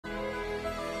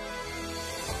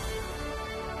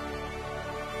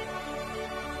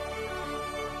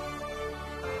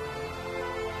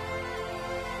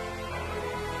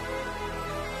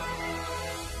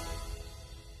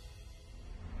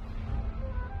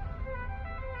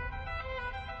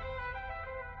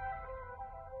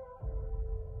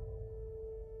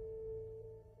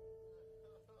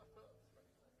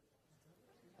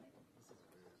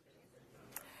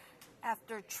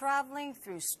After traveling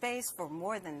through space for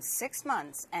more than 6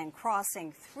 months and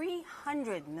crossing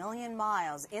 300 million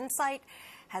miles, InSight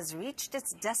has reached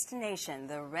its destination,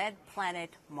 the red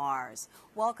planet Mars.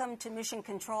 Welcome to Mission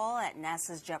Control at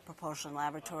NASA's Jet Propulsion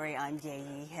Laboratory. I'm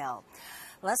Ye Hill.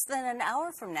 Less than an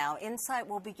hour from now, InSight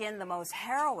will begin the most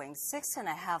harrowing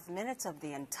 6.5 minutes of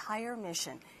the entire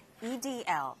mission,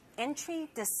 EDL, Entry,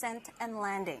 Descent, and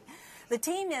Landing. The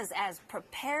team is as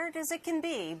prepared as it can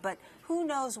be, but who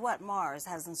knows what Mars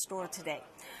has in store today.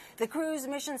 The crew's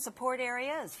mission support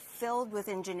area is filled with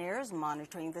engineers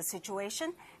monitoring the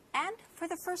situation, and for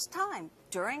the first time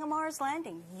during a Mars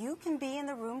landing, you can be in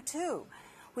the room too.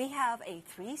 We have a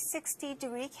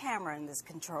 360-degree camera in this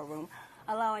control room,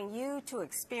 allowing you to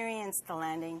experience the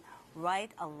landing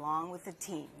right along with the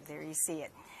team. There you see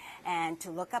it. And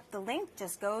to look up the link,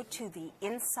 just go to the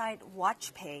InSight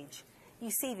Watch page you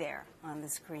see there on the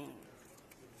screen.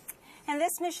 And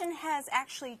this mission has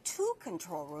actually 2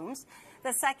 control rooms.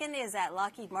 The second is at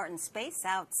Lockheed Martin Space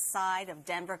outside of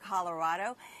Denver,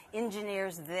 Colorado.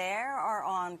 Engineers there are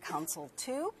on Console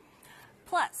 2.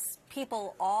 Plus,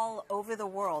 people all over the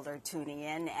world are tuning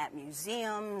in at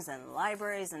museums and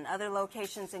libraries and other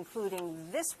locations,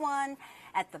 including this one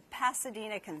at the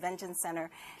Pasadena Convention Center,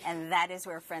 and that is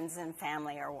where friends and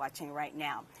family are watching right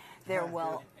now. There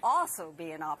will also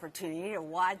be an opportunity to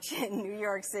watch in New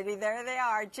York City. There they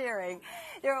are cheering.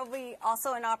 There will be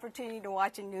also an opportunity to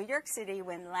watch in New York City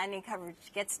when landing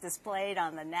coverage gets displayed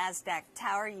on the NASDAQ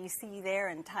tower you see there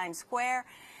in Times Square.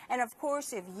 And of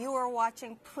course, if you are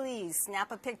watching, please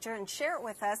snap a picture and share it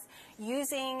with us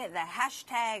using the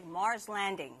hashtag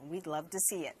MarsLanding. We'd love to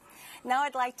see it. Now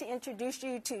I'd like to introduce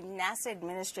you to NASA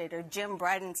Administrator Jim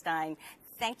Bridenstine.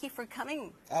 Thank you for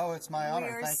coming. Oh, it's my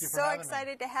honor. Thank you for having me. We're so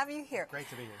excited to have you here. Great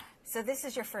to be here. So this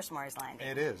is your first Mars landing.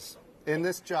 It is. In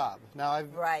this job. Now,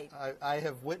 I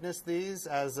have witnessed these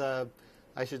as,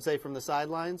 I should say, from the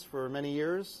sidelines for many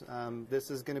years.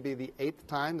 This is going to be the 8th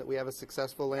time that we have a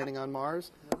successful landing on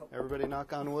Mars. Everybody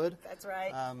knock on wood. That's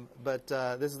right. But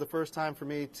this is the first time for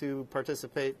me to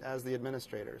participate as the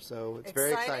administrator. So it's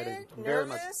very exciting. Nervous? Very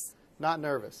much. Not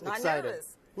nervous. Not excited.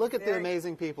 Nervous. Look at the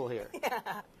amazing people here. Yeah.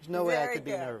 There's no way I could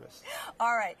be nervous.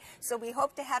 All right. So we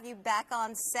hope to have you back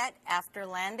on set after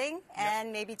landing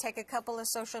and maybe take a couple of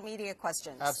social media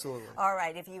questions. Absolutely. All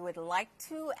right. If you would like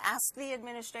to ask the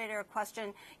administrator a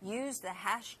question, use the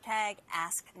hashtag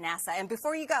AskNASA. And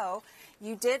before you go,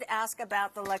 you did ask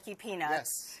about the Lucky Peanuts.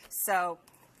 Yes. So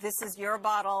this is your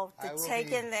bottle to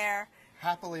take in there.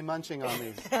 Happily munching on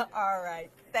these. All right.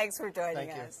 Thanks for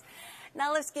joining us. You.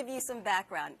 Now let's give you some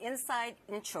background. InSight,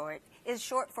 in short, is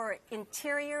short for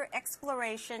Interior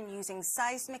Exploration Using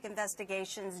Seismic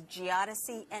Investigations,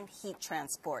 Geodesy, and Heat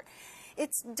Transport.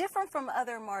 It's different from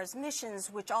other Mars missions,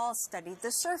 which all studied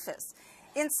the surface.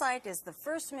 InSight is the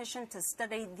first mission to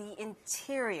study the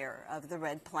interior of the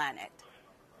red planet.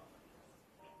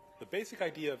 The basic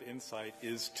idea of InSight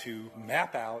is to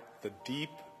map out the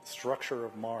deep structure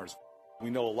of Mars. We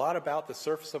know a lot about the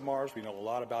surface of Mars, we know a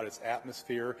lot about its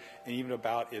atmosphere, and even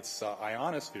about its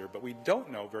ionosphere, but we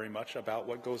don't know very much about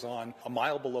what goes on a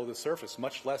mile below the surface,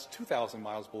 much less 2,000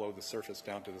 miles below the surface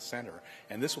down to the center.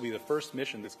 And this will be the first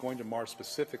mission that's going to Mars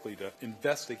specifically to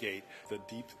investigate the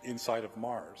deep inside of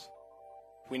Mars.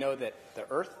 We know that the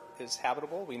Earth is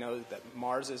habitable, we know that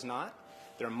Mars is not.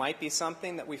 There might be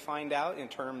something that we find out in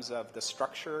terms of the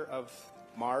structure of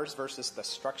Mars versus the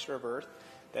structure of Earth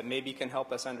that maybe can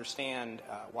help us understand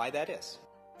why that is.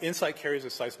 InSight carries a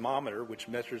seismometer which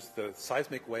measures the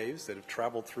seismic waves that have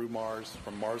traveled through Mars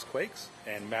from Mars quakes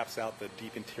and maps out the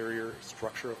deep interior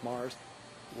structure of Mars.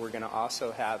 We're going to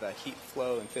also have a heat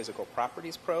flow and physical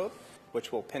properties probe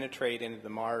which will penetrate into the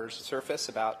Mars surface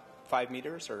about 5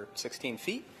 meters or 16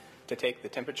 feet to take the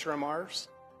temperature of Mars.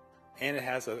 And it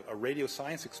has a radio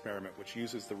science experiment which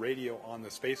uses the radio on the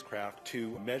spacecraft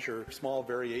to measure small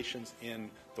variations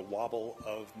in the wobble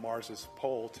of Mars's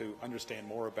pole to understand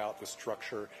more about the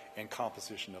structure and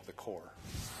composition of the core.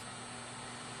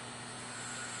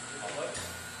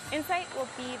 InSight will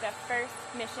be the first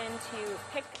mission to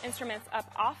pick instruments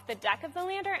up off the deck of the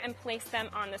lander and place them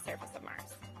on the surface of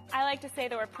Mars. I like to say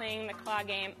that we're playing the claw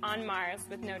game on Mars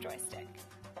with no joystick.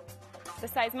 The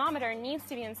seismometer needs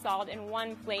to be installed in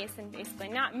one place and basically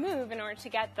not move in order to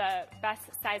get the best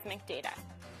seismic data.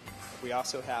 We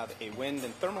also have a wind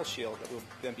and thermal shield that will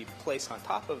then be placed on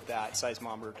top of that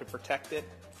seismometer to protect it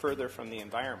further from the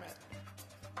environment.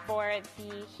 For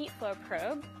the heat flow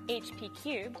probe, HP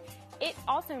cubed, it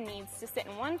also needs to sit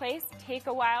in one place, take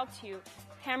a while to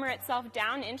hammer itself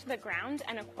down into the ground,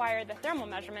 and acquire the thermal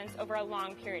measurements over a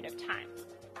long period of time.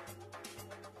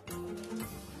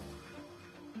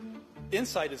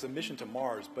 InSight is a mission to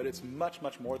Mars, but it's much,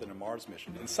 much more than a Mars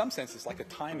mission. In some sense, it's like a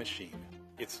time machine.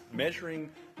 It's measuring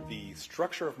the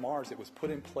structure of Mars that was put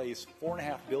in place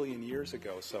 4.5 billion years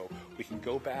ago, so we can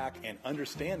go back and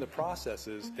understand the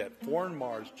processes that formed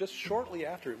Mars just shortly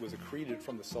after it was accreted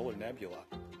from the solar nebula.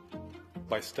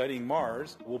 By studying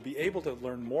Mars, we'll be able to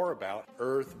learn more about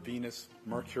Earth, Venus,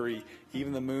 Mercury,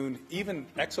 even the Moon, even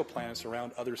exoplanets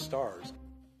around other stars.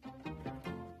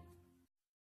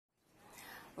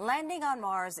 Landing on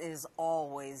Mars is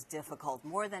always difficult.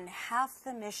 More than half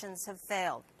the missions have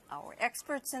failed. Our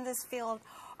experts in this field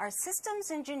are systems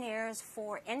engineers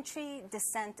for entry,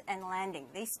 descent, and landing.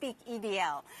 They speak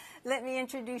EDL. Let me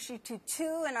introduce you to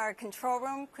two in our control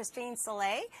room, Christine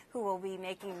Soleil, who will be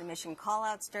making the mission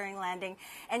callouts during landing,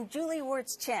 and Julie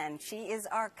Wirtz-Chen. She is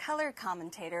our color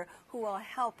commentator who will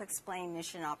help explain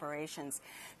mission operations.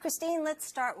 Christine, let's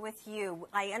start with you.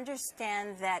 I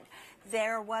understand that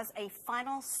there was a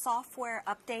final software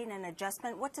update and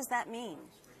adjustment. What does that mean?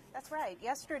 That's right.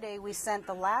 Yesterday, we sent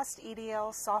the last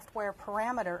EDL software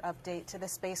parameter update to the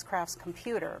spacecraft's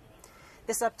computer.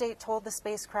 This update told the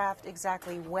spacecraft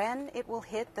exactly when it will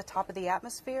hit the top of the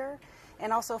atmosphere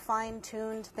and also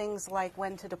fine-tuned things like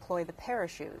when to deploy the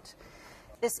parachute.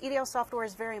 This EDL software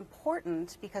is very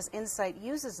important because InSight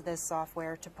uses this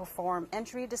software to perform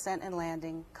entry, descent, and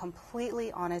landing completely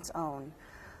on its own.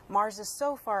 Mars is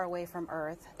so far away from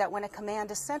Earth that when a command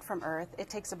is sent from Earth, it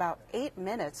takes about 8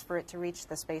 minutes for it to reach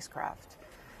the spacecraft.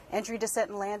 Entry, descent,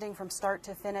 and landing from start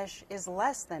to finish is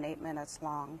less than 8 minutes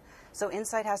long, so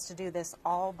InSight has to do this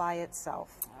all by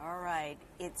itself. All right,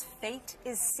 its fate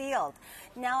is sealed.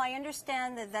 Now, I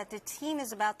understand that the team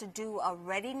is about to do a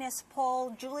readiness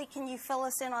poll. Julie, can you fill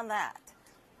us in on that?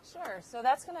 Sure, so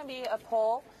that's going to be a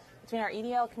poll between our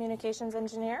EDL communications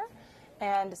engineer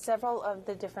and several of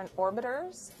the different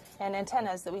orbiters and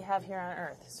antennas that we have here on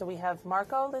Earth. So we have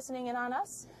Marco listening in on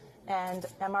us, and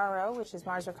MRO, which is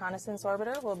Mars Reconnaissance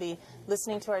Orbiter, will be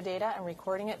listening to our data and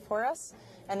recording it for us.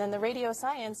 And then the radio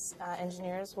science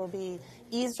engineers will be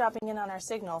eavesdropping in on our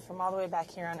signal from all the way back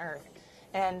here on Earth.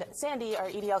 And Sandy, our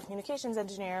EDL communications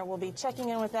engineer, will be checking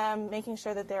in with them, making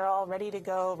sure that they're all ready to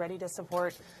go, ready to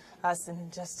support us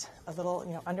in just a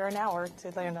little, under an hour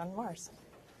to land on Mars.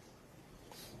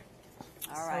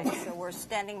 All right, so we're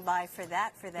standing by for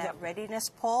that readiness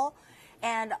poll.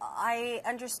 And I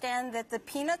understand that the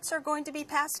peanuts are going to be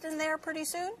passed in there pretty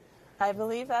soon? I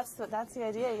believe that's the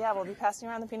idea. Yeah, we'll be passing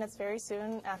around the peanuts very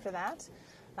soon after that.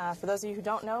 For those of you who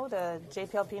don't know, the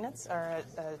JPL peanuts are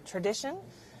a tradition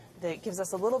that gives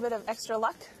us a little bit of extra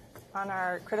luck on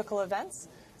our critical events.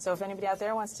 So if anybody out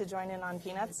there wants to join in on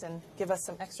peanuts and give us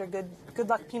some extra good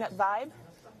luck peanut vibe,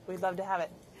 we'd love to have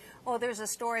it. Well, there's a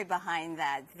story behind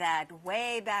that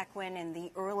way back when in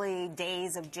the early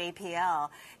days of JPL,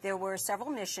 there were several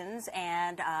missions,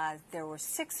 and there were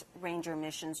 6 Ranger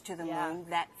missions to the moon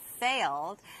that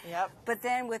failed. Yep. But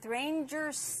then with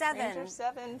Ranger 7,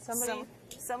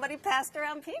 somebody passed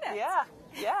around peanuts.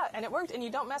 Yeah, and it worked, and you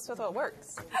don't mess with what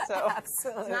works. So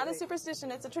Absolutely. It's not a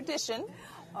superstition, it's a tradition.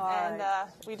 All right.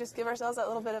 We just give ourselves that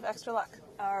little bit of extra luck.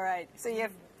 All right. So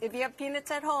if you have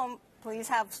peanuts at home, please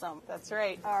have some. That's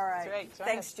right. All right. That's right.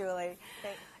 Thanks, Julie.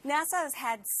 Thanks. NASA has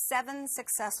had 7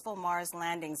 successful Mars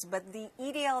landings, but the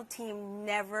EDL team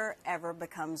never, ever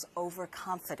becomes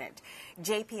overconfident.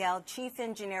 JPL Chief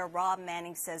Engineer Rob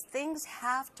Manning says things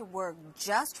have to work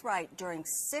just right during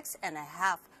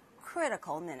 6.5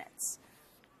 critical minutes.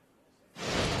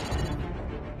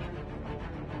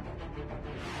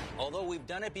 Although we've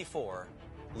done it before,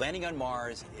 landing on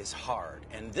Mars is hard,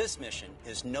 and this mission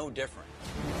is no different.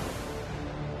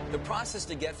 The process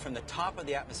to get from the top of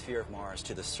the atmosphere of Mars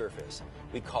to the surface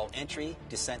we call entry,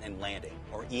 descent, and landing,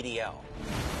 or EDL.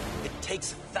 It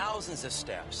takes thousands of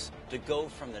steps to go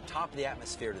from the top of the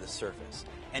atmosphere to the surface,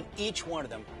 and each one of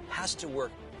them has to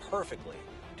work perfectly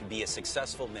to be a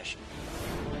successful mission.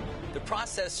 The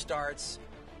process starts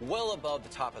well above the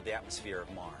top of the atmosphere of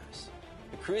Mars.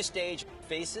 The cruise stage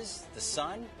faces the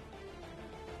sun.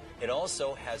 It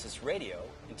also has its radio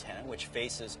antenna, which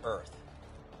faces Earth.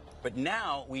 But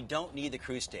now we don't need the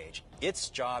cruise stage. Its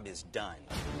job is done.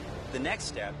 The next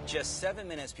step, just 7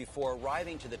 minutes before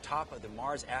arriving to the top of the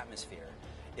Mars atmosphere,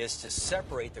 is to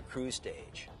separate the cruise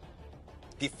stage.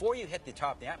 Before you hit the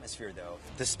top of the atmosphere, though,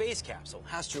 the space capsule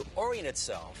has to orient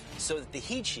itself so that the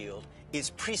heat shield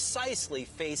is precisely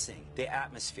facing the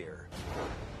atmosphere.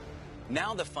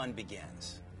 Now the fun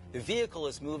begins. The vehicle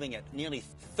is moving at nearly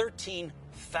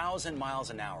 13,000 miles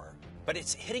an hour. But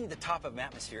it's hitting the top of the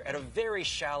atmosphere at a very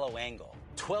shallow angle,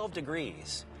 12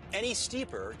 degrees. Any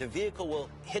steeper, the vehicle will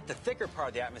hit the thicker part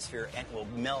of the atmosphere and it will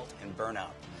melt and burn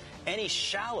up. Any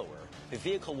shallower, the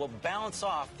vehicle will bounce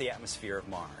off the atmosphere of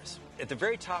Mars. At the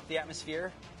very top of the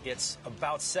atmosphere, it's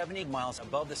about 70 miles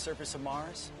above the surface of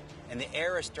Mars, and the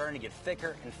air is starting to get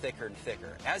thicker and thicker and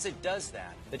thicker. As it does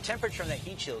that, the temperature on the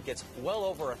heat shield gets well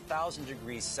over 1,000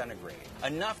 degrees centigrade,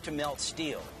 enough to melt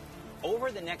steel.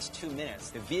 Over the next 2 minutes,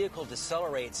 the vehicle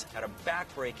decelerates at a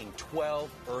backbreaking 12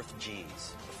 Earth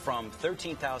Gs, from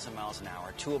 13,000 miles an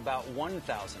hour to about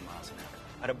 1,000 miles an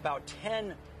hour. At about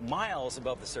 10 miles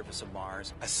above the surface of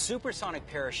Mars, a supersonic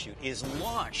parachute is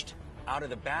launched out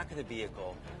of the back of the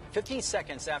vehicle. 15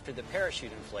 seconds after the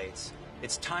parachute inflates,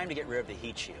 it's time to get rid of the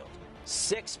heat shield.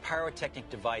 6 pyrotechnic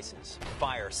devices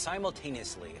fire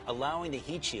simultaneously, allowing the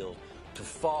heat shield to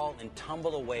fall and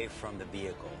tumble away from the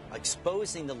vehicle,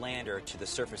 exposing the lander to the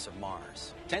surface of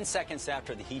Mars. 10 seconds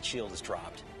after the heat shield is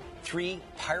dropped, 3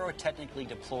 pyrotechnically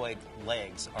deployed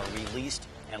legs are released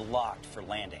and locked for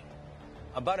landing.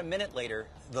 About a minute later,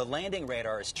 the landing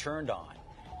radar is turned on,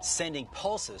 sending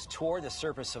pulses toward the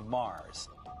surface of Mars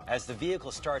as the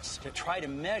vehicle starts to try to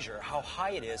measure how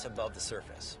high it is above the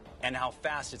surface and how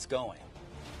fast it's going.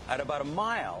 At about a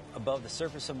mile above the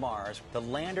surface of Mars, the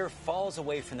lander falls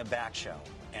away from the back shell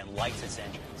and lights its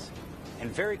engines. And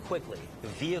very quickly, the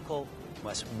vehicle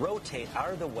must rotate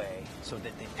out of the way so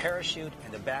that the parachute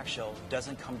and the back shell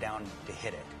doesn't come down to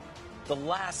hit it. The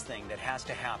last thing that has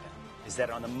to happen is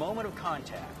that on the moment of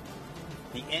contact,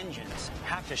 the engines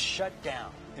have to shut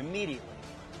down immediately.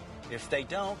 If they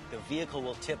don't, the vehicle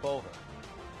will tip over.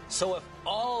 So if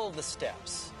all the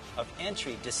steps of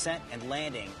entry, descent, and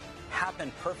landing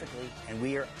happen perfectly and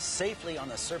we are safely on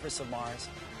the surface of Mars,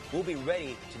 we'll be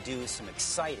ready to do some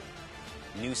exciting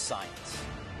new science.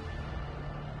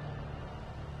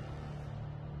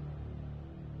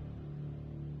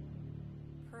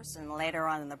 Later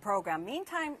on in the program.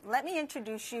 Meantime, let me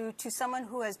introduce you to someone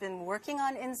who has been working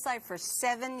on InSight for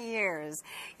 7 years.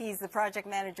 He's the project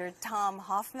manager, Tom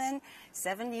Hoffman.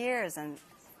 7 years, and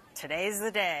today's the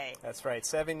day. That's right,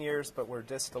 7 years, but we're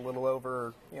just a little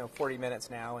over 40 minutes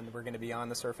now, and we're going to be on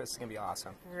the surface. It's going to be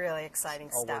awesome. Really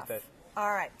exciting All stuff. worth it.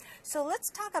 All right, so let's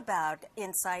talk about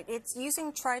InSight. It's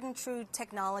using tried and true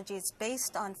technology. It's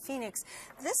based on Phoenix.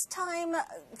 This time,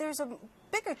 there's a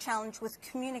bigger challenge with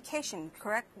communication,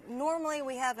 correct? Normally,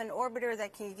 we have an orbiter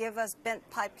that can give us bent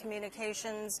pipe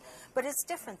communications, but it's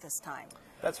different this time.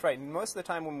 That's right. Most of the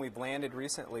time when we've landed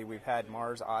recently, we've had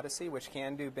Mars Odyssey, which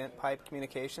can do bent pipe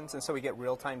communications, and so we get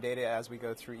real-time data as we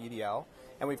go through EDL,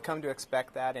 and we've come to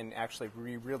expect that, and actually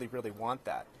we really, really want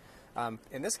that.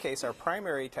 In this case, our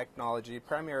primary technology,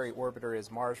 primary orbiter is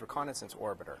Mars Reconnaissance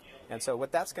Orbiter. And so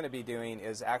what that's going to be doing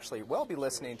is actually, will be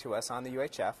listening to us on the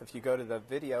UHF. If you go to the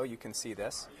video, you can see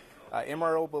this.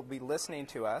 MRO will be listening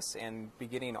to us and be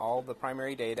getting all the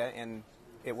primary data, and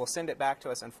it will send it back to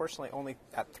us, unfortunately, only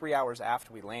at 3 hours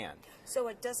after we land. So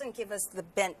it doesn't give us the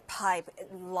bent pipe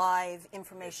live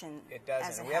information. It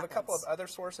doesn't. And we have a couple of other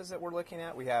sources that we're looking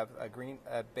at. We have a Green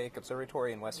Bank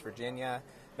Observatory in West Virginia,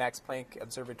 Max Planck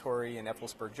Observatory in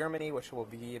Effelsberg, Germany, which will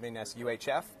be giving us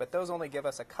UHF, but those only give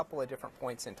us a couple of different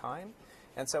points in time.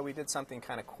 And so we did something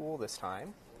kind of cool this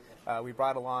time. We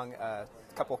brought along a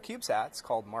couple of CubeSats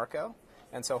called Marco.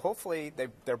 And so hopefully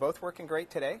they're both working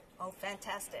great today. Oh,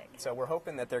 fantastic. So we're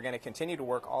hoping that they're going to continue to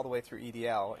work all the way through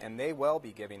EDL, and they will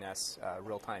be giving us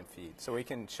real-time feed. So we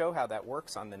can show how that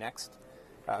works on the next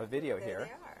video here. There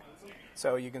they are.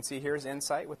 So you can see here's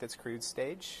InSight with its crude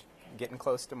stage, getting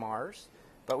close to Mars.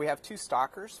 But we have 2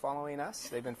 stalkers following us.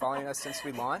 They've been following us since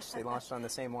we launched. They launched on the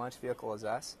same launch vehicle as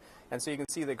us. And so you can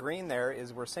see the green there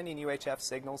is we're sending UHF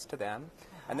signals to them.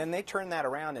 And then they turn that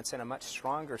around and send a much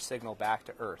stronger signal back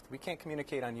to Earth. We can't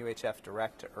communicate on UHF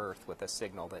direct to Earth with a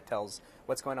signal that tells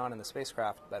what's going on in the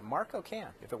spacecraft, but Marco can.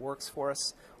 If it works for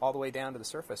us all the way down to the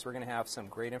surface, we're going to have some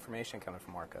great information coming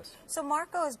from Marcos. So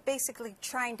Marco is basically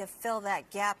trying to fill that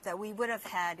gap that we would have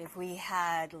had if we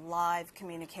had live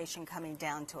communication coming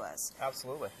down to us.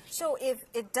 Absolutely. So if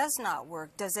it does not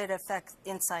work, does it affect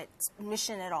InSight's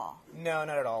mission at all? No,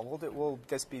 not at all. We'll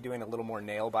just be doing a little more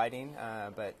nail biting,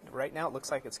 but right now it looks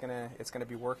like it's gonna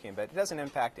be working, but it doesn't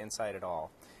impact InSight at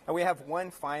all. And we have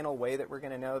one final way that we're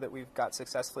going to know that we've got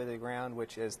successfully to the ground,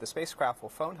 which is the spacecraft will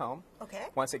phone home. Okay.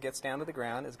 Once it gets down to the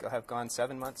ground, it's going to have gone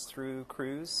 7 months through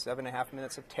cruise, 7.5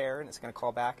 minutes of tear, and it's going to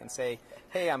call back and say,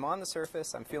 hey, I'm on the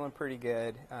surface, I'm feeling pretty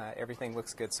good, everything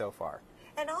looks good so far.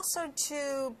 And also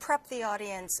to prep the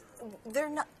audience, they're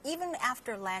not, even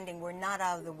after landing, we're not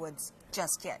out of the woods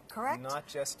just yet, correct? Not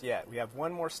just yet. We have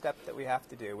one more step that we have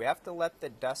to do. We have to let the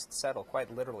dust settle, quite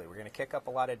literally. We're going to kick up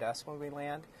a lot of dust when we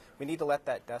land. We need to let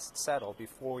that dust settle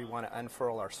before we want to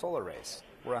unfurl our solar arrays.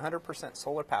 We're 100%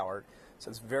 solar powered, so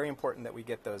it's very important that we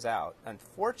get those out.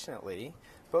 Unfortunately,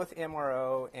 both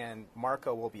MRO and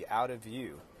Marco will be out of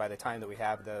view by the time that we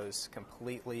have those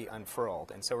completely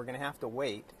unfurled. And so we're going to have to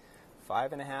wait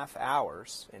 5.5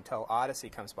 hours until Odyssey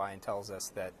comes by and tells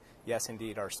us that, yes,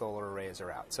 indeed, our solar arrays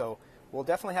are out. So we'll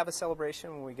definitely have a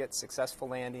celebration when we get successful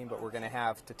landing, but we're going to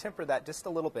have to temper that just a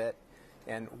little bit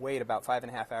and wait about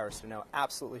 5.5 hours to know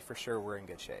absolutely for sure we're in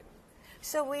good shape.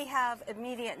 So we have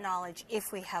immediate knowledge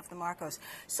if we have the Marcos.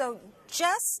 So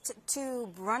just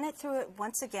to run it through it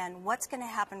once again, what's going to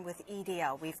happen with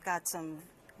EDL?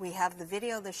 We have the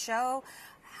video, the show.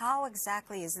 How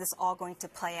exactly is this all going to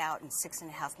play out in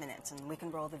 6.5 minutes? And we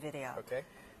can roll the video. Okay.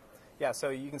 Yeah, so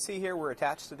you can see here we're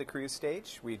attached to the cruise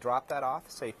stage. We drop that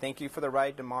off, say thank you for the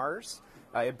ride to Mars.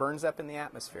 It burns up in the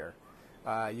atmosphere.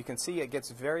 You can see it gets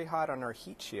very hot on our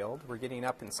heat shield. We're getting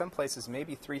up in some places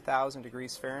maybe 3,000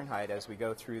 degrees Fahrenheit as we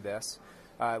go through this.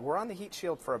 We're on the heat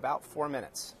shield for about 4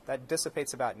 minutes. That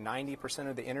dissipates about 90%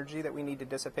 of the energy that we need to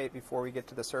dissipate before we get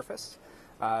to the surface.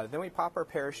 Then we pop our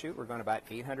parachute. We're going about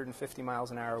 850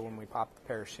 miles an hour when we pop the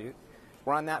parachute.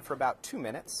 We're on that for about 2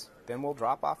 minutes. Then we'll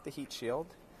drop off the heat shield.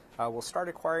 We'll start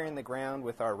acquiring the ground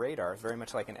with our radar, very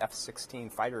much like an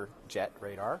F-16 fighter jet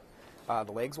radar.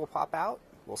 The legs will pop out.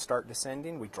 We'll start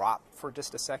descending. We drop for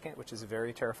just a second, which is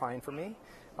very terrifying for me.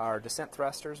 Our descent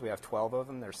thrusters, we have 12 of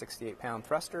them. They're 68-pound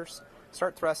thrusters.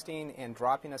 Start thrusting and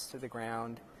dropping us to the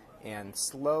ground. And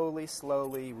slowly,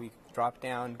 slowly, we drop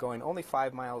down, going only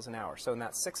 5 miles an hour. So in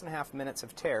that 6.5 minutes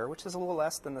of terror, which is a little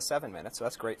less than the 7 minutes, so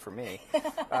that's great for me,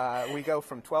 we go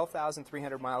from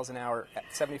 12,300 miles an hour at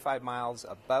 75 miles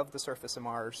above the surface of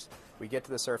Mars. We get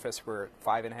to the surface, we're at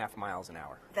 5.5 miles an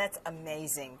hour. That's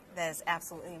amazing. That is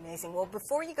absolutely amazing. Well,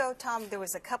 before you go, Tom, there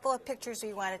was a couple of pictures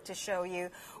we wanted to show you.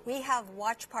 We have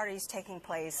watch parties taking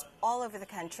place all over the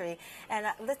country, and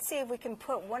let's see if we can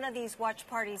put one of these watch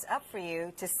parties up for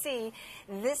you to see.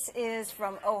 This is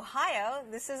from Ohio.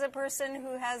 This is a person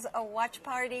who has a watch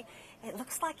party. It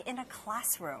looks like in a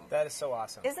classroom. That is so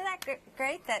awesome. Isn't that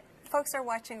great that folks are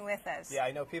watching with us? Yeah,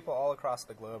 I know people all across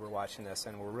the globe are watching this,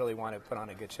 and we really want to put on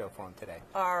a good show for them today.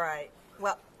 All right.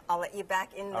 Well, I'll let you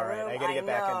back in the room. All right, I got to get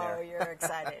back in there. I know you're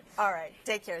excited. All right,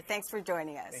 take care. Thanks for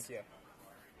joining us. Thank you.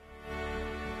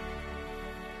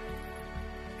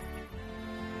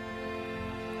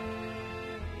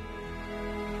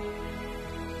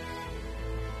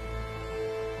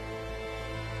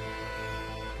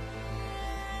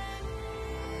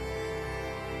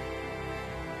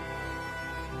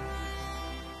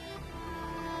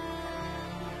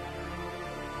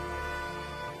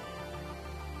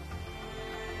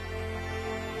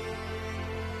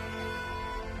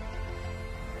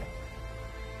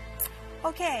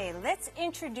 Okay, let's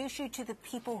introduce you to the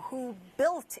people who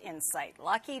built InSight,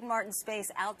 Lockheed Martin Space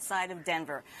outside of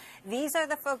Denver. These are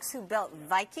the folks who built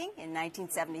Viking in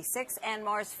 1976 and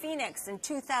Mars Phoenix in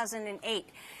 2008.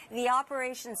 The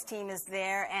operations team is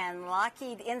there, and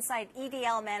Lockheed InSight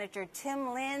EDL manager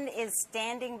Tim Lynn is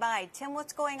standing by. Tim,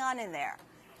 what's going on in there?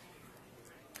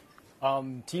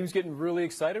 Team's getting really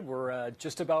excited. We're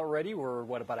just about ready. We're,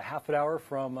 about a half an hour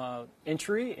from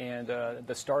entry and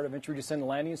the start of entry, descent, and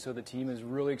landing. So the team is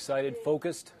really excited,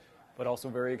 focused, but also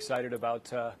very excited about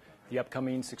the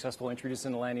upcoming successful entry,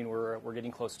 descent, and landing we're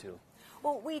getting close to.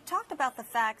 Well, we talked about the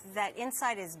fact that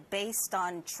InSight is based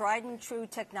on tried and true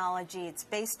technology. It's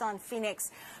based on Phoenix,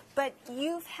 but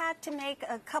you've had to make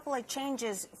a couple of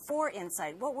changes for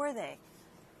InSight. What were they?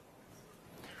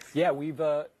 Yeah,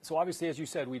 so obviously, as you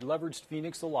said, we leveraged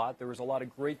Phoenix a lot. There was a lot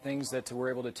of great things that we're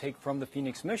able to take from the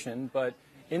Phoenix mission, but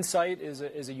InSight is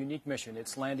a unique mission.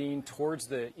 It's landing towards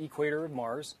the equator of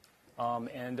Mars,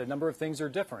 and a number of things are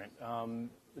different.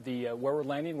 Where we're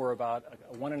landing, we're about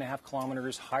 1.5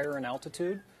 kilometers higher in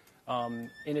altitude.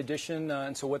 In addition,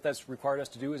 and so what that's required us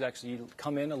to do is actually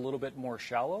come in a little bit more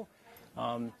shallow.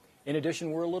 In addition,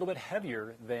 we're a little bit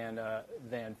heavier than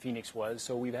Phoenix was,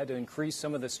 so we've had to increase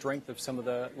some of the strength of some of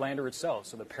the lander itself.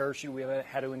 So the parachute, we have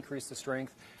had to increase the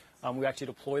strength. We actually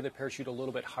deploy the parachute a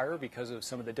little bit higher because of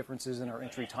some of the differences in our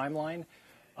entry timeline.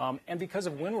 And because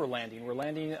of when we're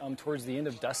landing towards the end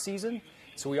of dust season,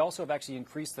 so we also have actually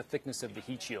increased the thickness of the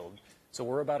heat shield. So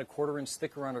we're about a 1/4 inch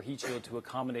thicker on our heat shield to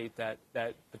accommodate that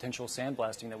potential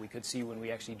sandblasting that we could see when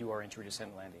we actually do our entry,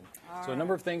 descent, landing. So a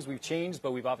number of things we've changed,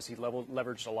 but we've obviously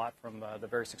leveraged a lot from the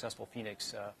very successful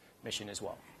Phoenix mission as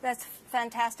well. That's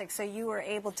fantastic. So you were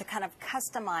able to kind of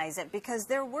customize it, because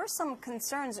there were some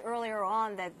concerns earlier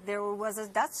on that there was a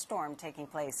dust storm taking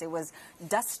place. It was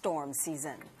dust storm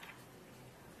season.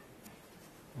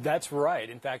 That's right.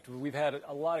 In fact, we've had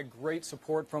a lot of great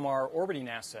support from our orbiting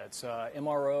assets,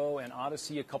 MRO and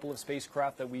Odyssey, a couple of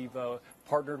spacecraft that we've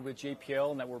partnered with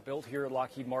JPL and that were built here at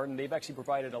Lockheed Martin. They've actually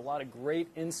provided a lot of great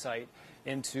insight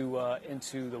into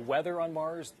the weather on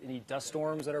Mars, any dust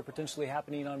storms that are potentially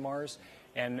happening on Mars.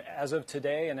 And as of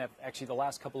today, and actually the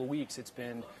last couple of weeks, it's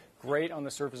been great on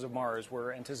the surface of Mars.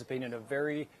 We're anticipating a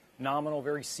very nominal,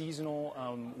 very seasonal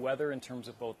weather in terms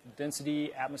of both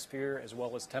density, atmosphere, as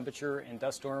well as temperature, and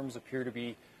dust storms appear to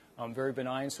be very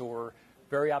benign, so we're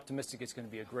very optimistic it's going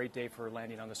to be a great day for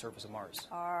landing on the surface of Mars.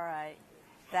 All right.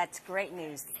 That's great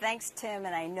news. Thanks, Tim,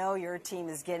 and I know your team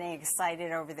is getting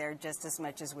excited over there just as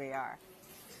much as we are.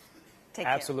 Take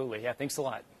care. Absolutely. Yeah, thanks a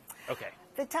lot. Okay.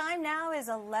 The time now is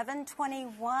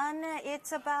 11:21.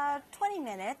 It's about 20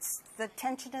 minutes. The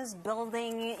tension is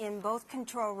building in both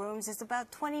control rooms. It's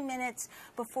about 20 minutes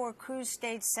before cruise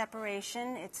stage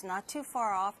separation. It's not too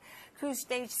far off. Cruise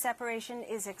stage separation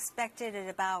is expected at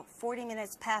about 40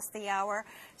 minutes past the hour,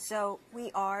 so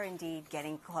we are indeed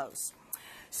getting close.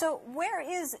 So where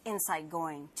is InSight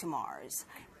going to Mars?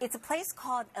 It's a place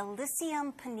called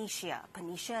Elysium Planitia.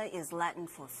 Planitia is Latin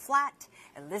for flat.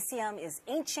 Elysium is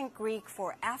ancient Greek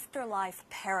for afterlife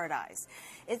paradise.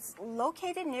 It's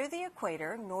located near the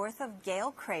equator, north of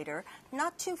Gale Crater,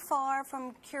 not too far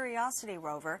from Curiosity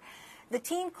rover. The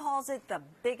team calls it the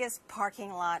biggest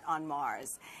parking lot on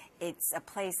Mars. It's a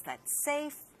place that's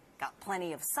safe, got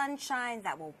plenty of sunshine,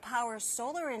 that will power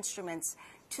solar instruments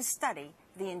to study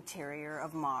the interior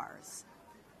of Mars.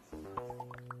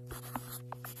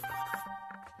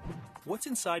 What's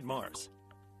inside Mars?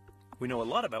 We know a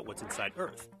lot about what's inside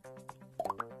Earth.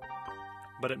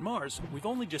 But at Mars, we've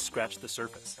only just scratched the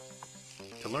surface.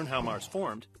 To learn how Mars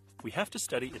formed, we have to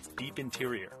study its deep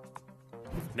interior.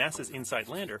 NASA's InSight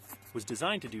lander was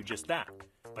designed to do just that,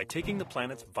 by taking the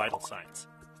planet's vital signs.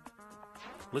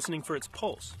 Listening for its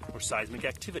pulse or seismic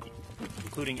activity,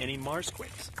 including any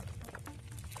Marsquakes.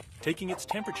 Taking its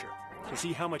temperature to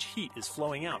see how much heat is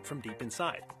flowing out from deep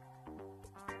inside.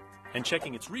 And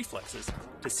checking its reflexes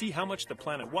to see how much the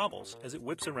planet wobbles as it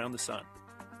whips around the sun.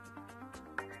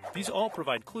 These all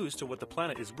provide clues to what the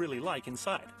planet is really like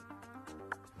inside.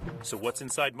 So what's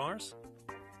inside Mars?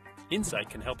 InSight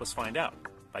can help us find out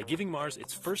by giving Mars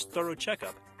its first thorough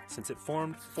checkup since it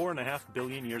formed 4.5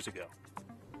 billion years ago.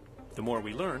 The more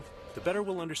we learn, the better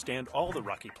we'll understand all the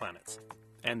rocky planets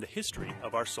and the history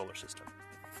of our solar system.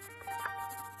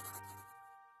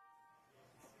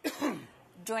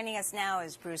 Joining us now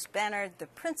is Bruce Bannard, the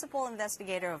principal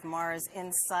investigator of Mars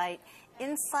InSight.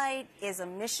 InSight is a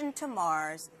mission to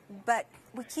Mars, but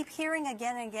we keep hearing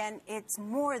again and again it's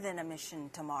more than a mission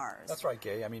to Mars. That's right,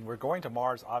 Gay. I mean, we're going to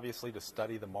Mars, obviously, to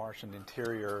study the Martian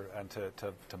interior and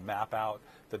to map out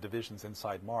the divisions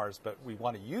inside Mars, but we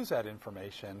want to use that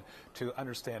information to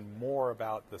understand more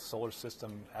about the solar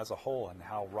system as a whole and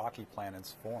how rocky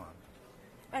planets form.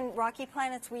 And rocky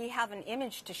planets, we have an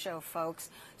image to show folks.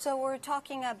 So we're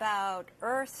talking about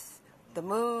Earth, the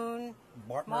Moon,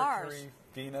 Mars. Mercury,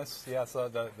 Venus, yes,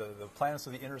 the planets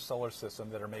of the inner solar system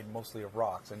that are made mostly of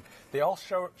rocks. And they all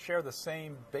share the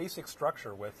same basic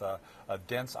structure with a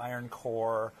dense iron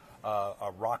core,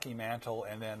 a rocky mantle,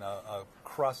 and then a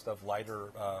crust of lighter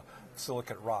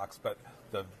silicate rocks. But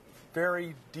the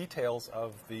very details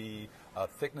of the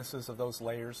thicknesses of those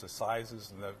layers, the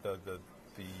sizes, and the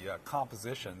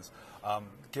compositions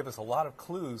give us a lot of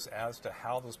clues as to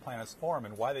how those planets form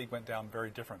and why they went down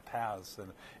very different paths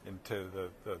into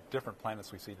the different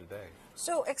planets we see today.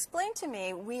 So explain to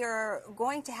me, we are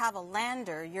going to have a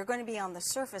lander, you're going to be on the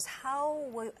surface. How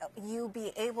will you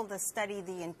be able to study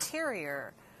the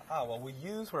interior? Well, we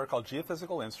use what are called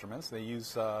geophysical instruments. They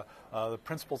use the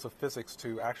principles of physics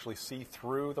to actually see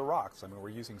through the rocks. I mean, we're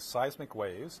using seismic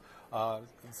waves,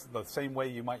 the same way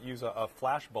you might use a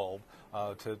flash bulb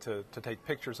to take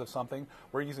pictures of something.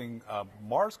 We're using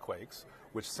Marsquakes,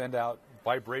 which send out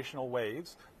vibrational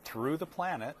waves through the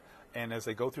planet. And as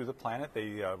they go through the planet,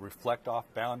 they reflect off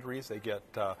boundaries, they get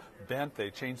bent, they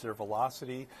change their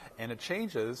velocity, and it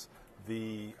changes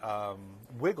the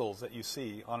wiggles that you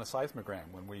see on a seismogram.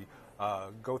 When we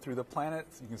go through the planet,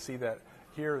 you can see that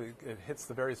here it hits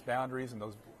the various boundaries, and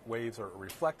those waves are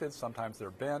reflected, sometimes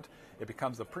they're bent. It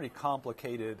becomes a pretty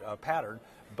complicated pattern,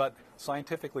 but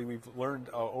scientifically we've learned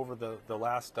over the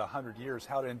last 100 years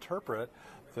how to interpret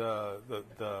the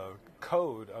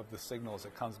code of the signal as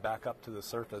it comes back up to the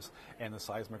surface, and the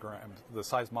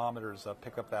seismometers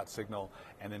pick up that signal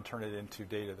and then turn it into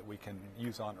data that we can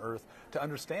use on Earth to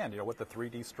understand, what the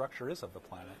 3D structure is of the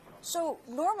planet. So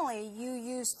normally you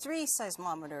use 3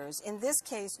 seismometers. In this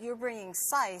case, you're bringing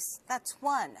SEIS. That's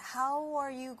 1. How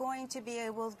are you going to be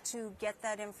able to get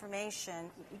that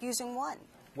information using 1?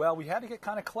 Well, we had to get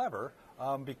kind of clever.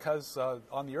 Because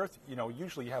on the Earth,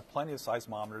 usually you have plenty of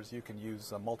seismometers. You can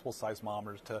use multiple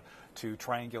seismometers to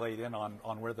triangulate in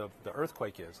on where the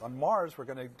earthquake is. On Mars, we're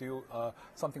going to do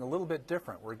something a little bit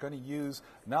different. We're going to use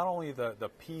not only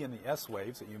the P and the S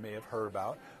waves that you may have heard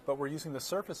about, but we're using the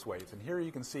surface waves. And here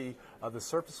you can see the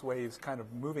surface waves kind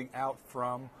of moving out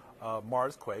from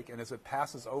Marsquake, and as it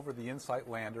passes over the InSight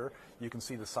lander, you can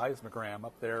see the seismogram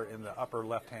up there in the upper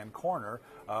left-hand corner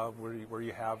where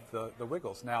you have the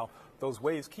wiggles. Now, those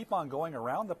waves keep on going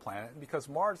around the planet, and because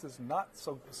Mars is not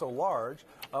so large,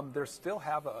 they still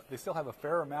have a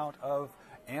fair amount of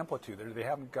amplitude. They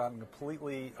haven't gotten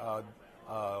completely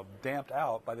damped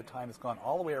out by the time it's gone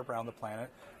all the way around the planet,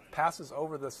 passes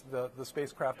over the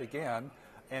spacecraft again,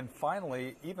 and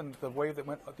finally, even the wave that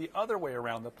went the other way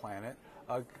around the planet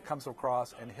comes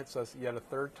across and hits us yet a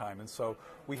third time. And so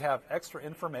we have extra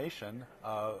information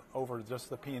over just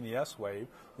the P and the S wave.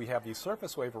 We have these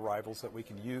surface wave arrivals that we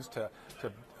can use to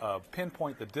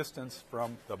pinpoint the distance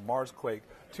from the Marsquake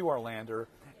to our lander.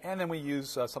 And then we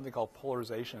use something called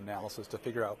polarization analysis to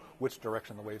figure out which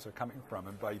direction the waves are coming from.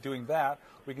 And by doing that,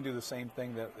 we can do the same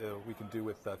thing that we can do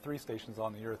with 3 stations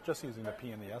on the Earth, just using the P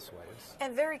and the S waves.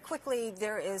 And very quickly,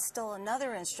 there is still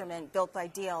another instrument built by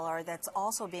DLR that's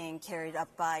also being carried up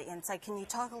by InSight. Can you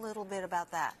talk a little bit about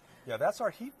that? Yeah, that's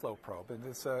our heat flow probe, and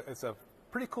it's a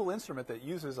pretty cool instrument that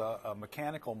uses a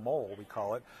mechanical mole, we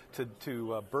call it,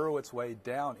 to burrow its way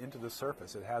down into the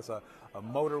surface. It has a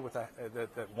motor with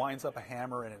that winds up a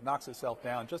hammer, and it knocks itself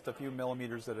down just a few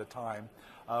millimeters at a time.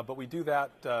 But we do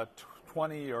that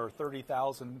 20 or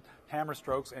 30,000 hammer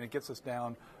strokes, and it gets us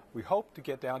down. We hope to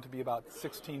get down to be about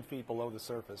 16 feet below the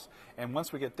surface. And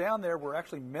once we get down there, we're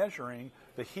actually measuring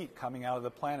the heat coming out of the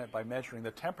planet by measuring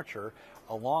the temperature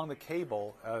along the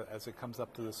cable as it comes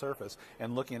up to the surface,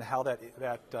 and looking at how that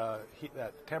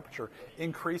temperature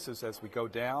increases as we go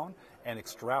down, and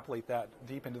extrapolate that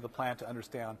deep into the planet to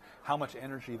understand how much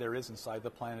energy there is inside the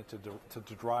planet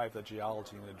to drive the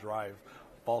geology and to drive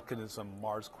volcanism,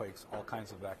 Marsquakes, all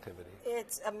kinds of activity.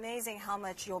 It's amazing how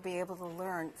much you'll be able to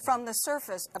learn from the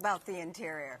surface about the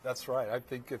interior. That's right. I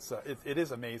think it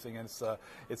is amazing, and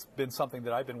it's been something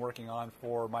that I've been working on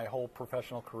for my whole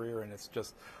professional career, and it's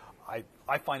just,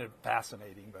 I find it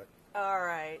fascinating. But all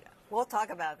right, we'll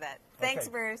talk about that. Thanks,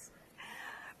 okay. Bruce.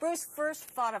 Bruce first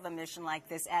thought of a mission like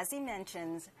this, as he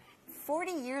mentions,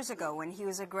 40 years ago when he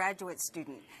was a graduate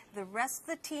student. The rest of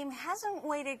the team hasn't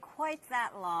waited quite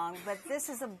that long, but this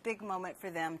is a big moment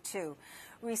for them too.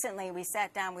 Recently, we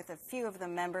sat down with a few of the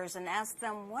members and asked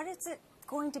them, what is it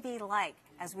going to be like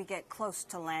as we get close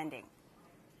to landing?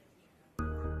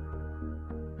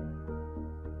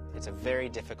 It's a very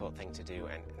difficult thing to do,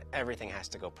 and everything has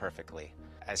to go perfectly.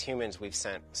 As humans, we've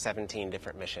sent 17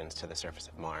 different missions to the surface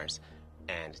of Mars,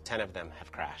 and 10 of them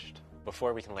have crashed.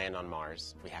 Before we can land on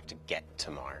Mars, we have to get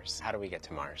to Mars. How do we get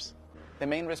to Mars? The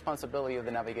main responsibility of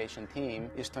the navigation team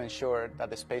is to ensure that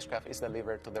the spacecraft is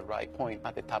delivered to the right point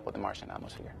at the top of the Martian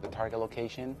atmosphere. The target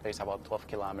location is about 12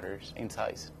 kilometers in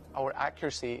size. Our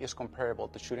accuracy is comparable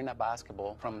to shooting a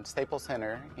basketball from Staples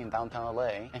Center in downtown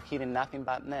LA and hitting nothing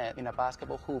but net in a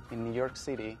basketball hoop in New York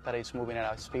City that is moving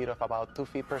at a speed of about 2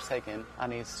 feet per second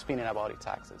and is spinning about its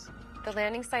axis. The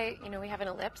landing site, we have an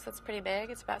ellipse that's pretty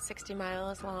big. It's about 60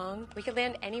 miles long. We could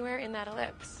land anywhere in that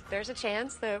ellipse. There's a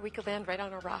chance that we could land right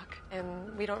on a rock,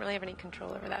 and we don't really have any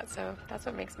control over that, so that's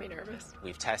what makes me nervous.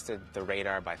 We've tested the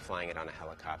radar by flying it on a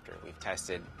helicopter. We've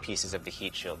tested pieces of the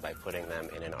heat shield by putting them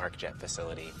in an arc jet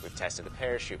facility. We've tested the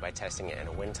parachute by testing it in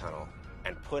a wind tunnel.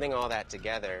 And putting all that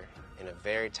together in a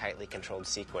very tightly controlled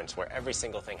sequence where every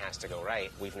single thing has to go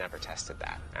right, we've never tested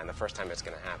that. And the first time it's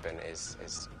going to happen is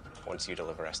once you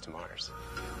deliver us to Mars.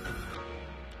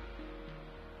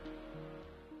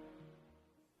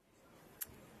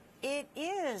 It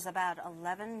is about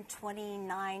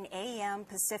 11:29 a.m.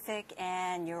 Pacific,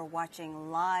 and you're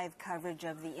watching live coverage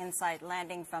of the InSight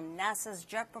landing from NASA's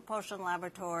Jet Propulsion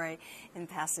Laboratory in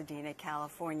Pasadena,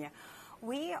 California.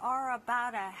 We are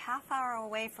about a half hour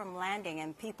away from landing,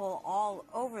 and people all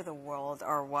over the world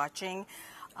are watching.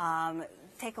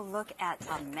 Take a look at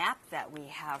a map that we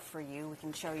have for you. We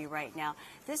can show you right now.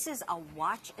 This is a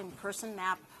watch in person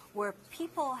map where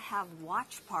people have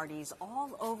watch parties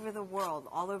all over the world,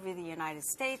 all over the United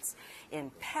States,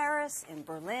 in Paris, in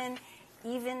Berlin,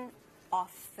 even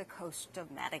off the coast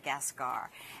of Madagascar.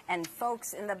 And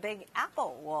folks in the Big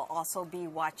Apple will also be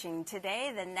watching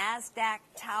today. The NASDAQ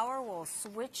tower will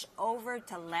switch over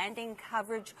to landing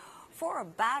coverage for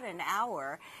about an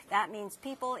hour. That means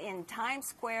people in Times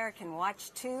Square can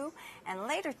watch too. And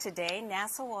later today,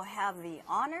 NASA will have the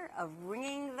honor of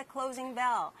ringing the closing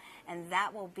bell. And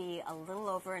that will be a little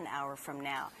over an hour from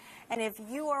now. And if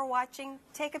you are watching,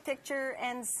 take a picture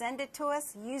and send it to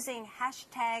us using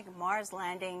hashtag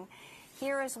 #MarsLanding.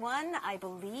 Here is one. I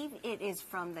believe it is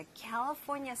from the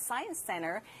California Science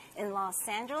Center in Los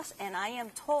Angeles. And I am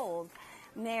told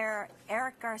Mayor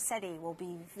Eric Garcetti will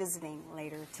be visiting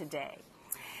later today.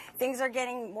 Things are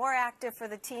getting more active for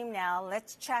the team now.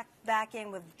 Let's check back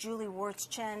in with Julie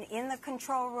Wirtz-Chen in the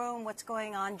control room. What's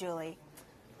going on, Julie?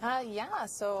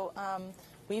 So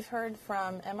we've heard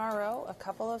from MRO a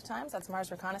couple of times. That's Mars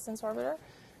Reconnaissance Orbiter.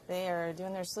 They are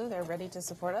doing their slew. They're ready to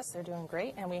support us. They're doing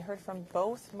great. And we heard from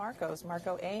both Marcos,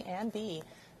 Marco A and B,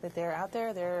 that they're out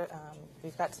there.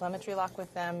 We've got telemetry lock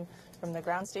with them from the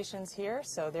ground stations here,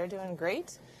 so they're doing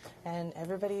great, and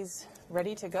everybody's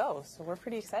ready to go. So we're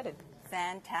pretty excited.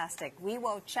 Fantastic. We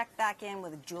will check back in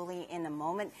with Julie in a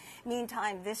moment.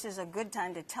 Meantime, this is a good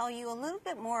time to tell you a little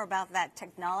bit more about that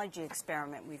technology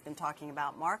experiment we've been talking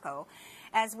about, Marco.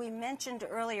 As we mentioned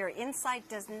earlier, InSight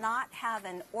does not have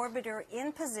an orbiter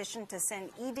in position to send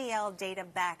EDL data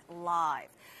back live.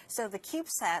 So the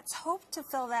CubeSats hope to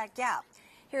fill that gap.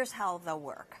 Here's how they'll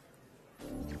work.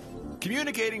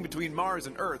 Communicating between Mars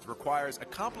and Earth requires a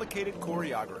complicated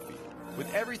choreography,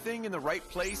 with everything in the right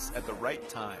place at the right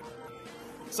time.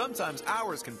 Sometimes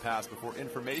hours can pass before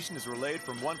information is relayed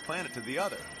from one planet to the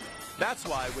other. That's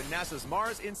why when NASA's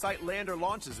Mars InSight lander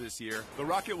launches this year, the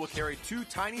rocket will carry 2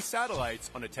 tiny satellites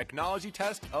on a technology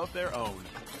test of their own.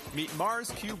 Meet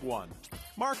Mars Cube 1.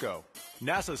 Marco,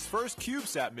 NASA's first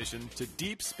CubeSat mission to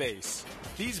deep space.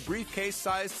 These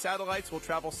briefcase-sized satellites will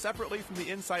travel separately from the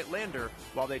InSight lander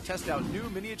while they test out new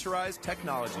miniaturized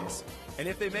technologies. And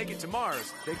if they make it to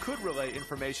Mars, they could relay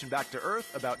information back to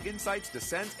Earth about InSight's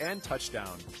descent and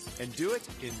touchdown, and do it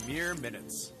in mere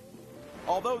minutes.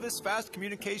 Although this fast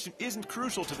communication isn't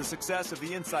crucial to the success of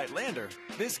the InSight lander,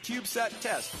 this CubeSat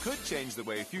test could change the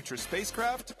way future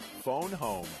spacecraft phone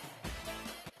home.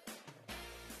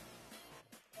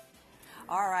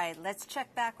 All right, let's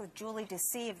check back with Julie to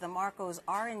see if the Marcos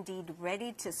are indeed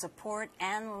ready to support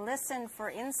and listen for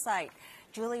InSight.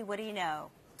 Julie, what do you know?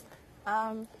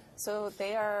 So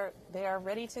they are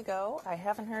ready to go. I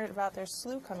haven't heard about their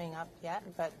slew coming up yet,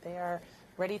 but they are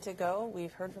ready to go.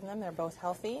 We've heard from them. They're both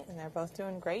healthy, and they're both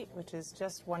doing great, which is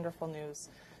just wonderful news.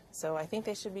 So I think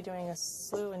they should be doing a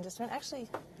slew in just a minute. Actually,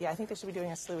 I think they should be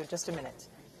doing a slew in just a minute.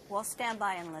 We'll stand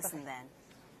by and listen then.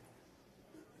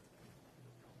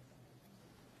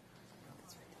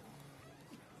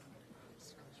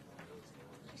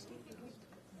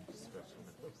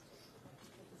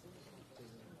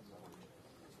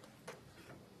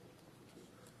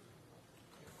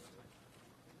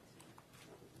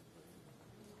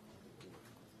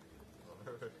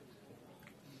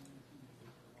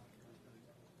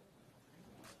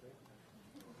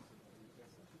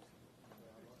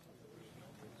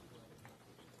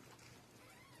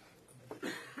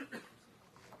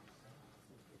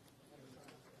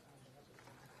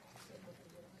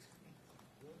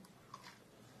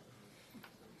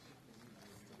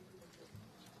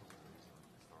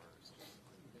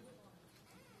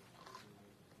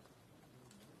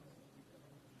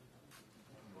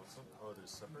 Oh, they're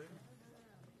separated?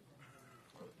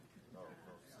 Oh, no.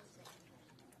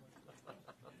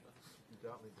 You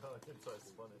got me going until I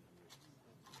spun it.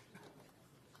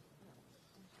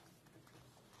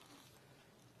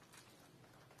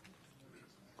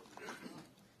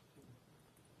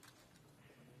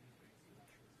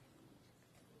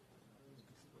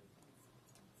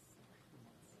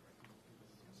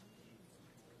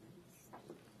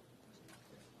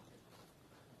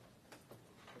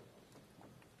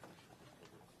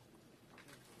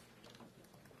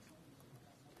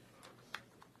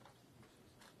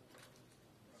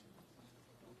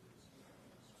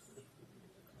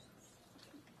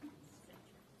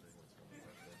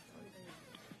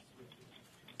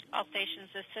 All stations,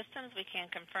 this systems, we can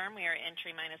confirm we are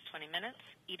entry minus 20 minutes.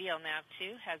 EDL nav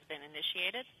 2 has been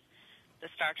initiated. The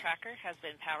star tracker has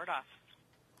been powered off.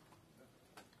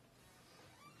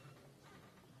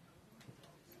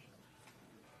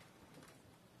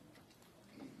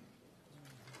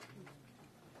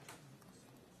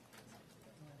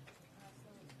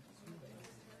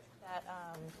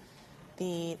 that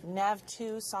the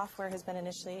NAV2 software has been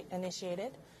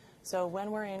initiated. So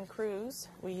when we're in cruise,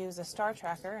 we use a star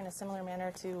tracker in a similar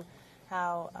manner to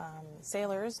how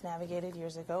sailors navigated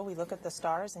years ago. We look at the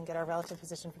stars and get our relative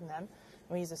position from them. And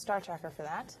we use a star tracker for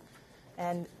that.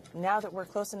 And now that we're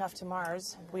close enough to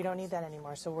Mars, we don't need that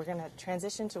anymore. So we're going to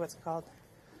transition to what's called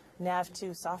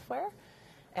NAV2 software.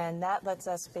 And that lets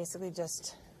us basically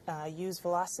just use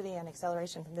velocity and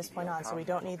acceleration from this point on. So we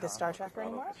don't need the star tracker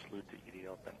anymore.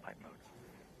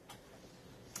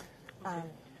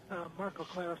 Marco,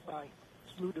 clarify.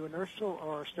 Slew to inertial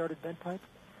or started bent pipe?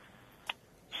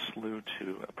 Slew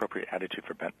to appropriate attitude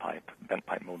for bent pipe. Bent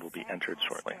pipe mode will be entered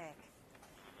shortly.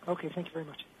 Okay, thank you very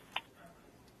much.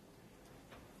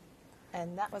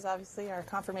 And that was obviously our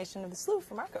confirmation of the slew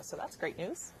for Marco, so that's great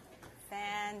news.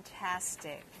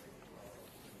 Fantastic.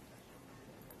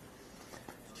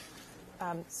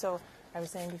 So I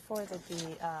was saying before that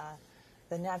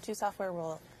the NAV2 software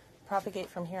will propagate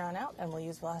from here on out, and we'll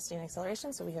use velocity and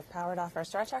acceleration. So we have powered off our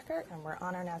star tracker, and we're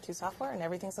on our NAV2 software, and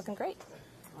everything's looking great.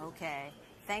 Okay.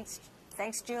 Thanks,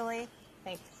 Julie.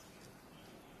 Thanks.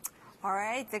 All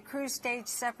right, the cruise stage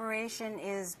separation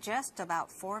is just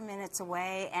about 4 minutes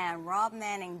away, and Rob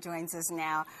Manning joins us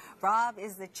now. Rob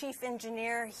is the chief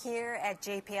engineer here at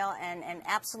JPL and an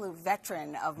absolute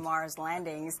veteran of Mars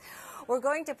landings. We're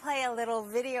going to play a little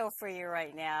video for you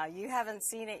right now. You haven't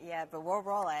seen it yet, but we'll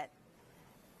roll it.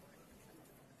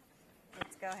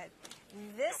 Let's go ahead.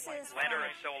 This is Lander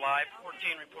is still alive.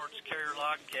 14 reports carrier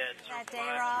log at that day,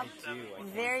 Rob.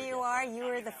 There you are. You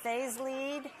were the phase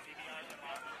lead.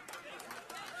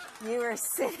 You were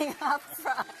sitting up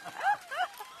front.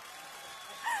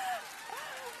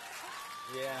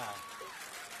 Yeah.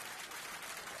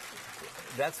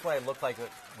 That's what I look like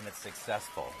when it's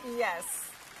successful. Yes.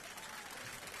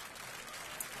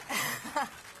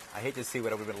 I hate to see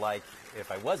what it would be like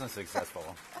if I wasn't successful.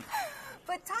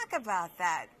 But talk about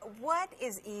that. What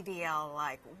is EDL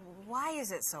like? Why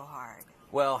is it so hard?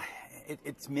 Well,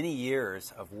 it's many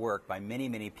years of work by many,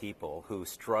 many people who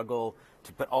struggle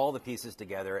to put all the pieces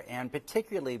together, and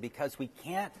particularly because we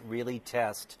can't really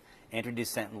test entry,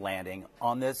 descent, and landing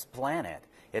on this planet.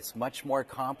 It's much more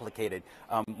complicated.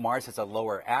 Mars has a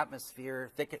lower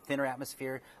atmosphere, thinner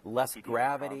atmosphere, less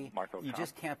gravity. You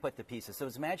just can't put the pieces. So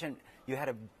imagine you had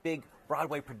a big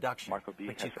Broadway production, but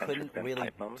you couldn't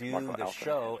really do the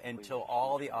show until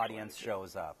all the audience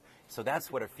shows up. So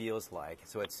that's what it feels like.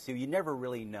 So you never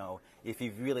really know if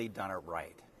you've really done it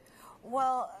right.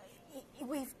 Well,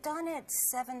 we've done it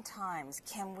 7 times.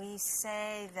 Can we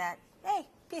say that, hey,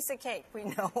 piece of cake, we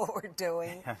know what we're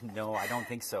doing? No, I don't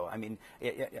think so. I mean,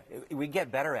 we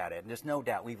get better at it. There's no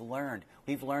doubt. We've learned.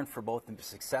 We've learned for both the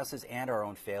successes and our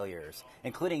own failures,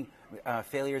 including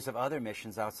failures of other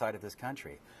missions outside of this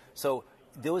country. So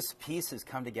those pieces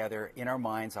come together in our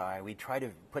mind's eye. We try to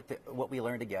put what we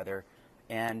learn together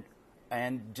and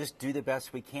just do the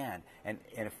best we can. And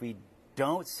if we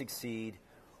don't succeed,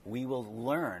 we will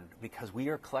learn, because we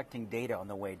are collecting data on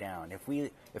the way down.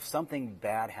 If something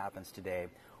bad happens today,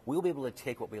 we'll be able to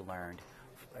take what we learned,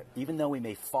 even though we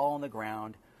may fall on the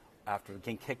ground after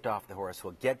getting kicked off the horse.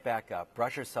 We'll get back up,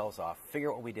 brush ourselves off, figure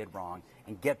out what we did wrong,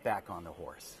 and get back on the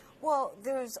horse. Well,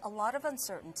 there's a lot of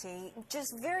uncertainty.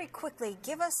 Just very quickly,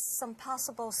 give us some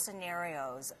possible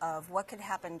scenarios of what could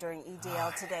happen during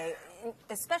EDL today,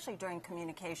 especially during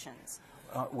communications.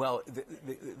 Well,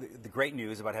 the great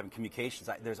news about having communications,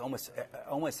 there's almost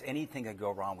anything that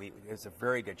go wrong, there's a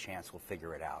very good chance we'll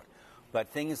figure it out. But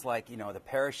things like, the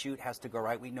parachute has to go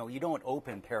right. We know you don't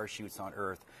open parachutes on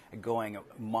Earth going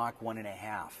Mach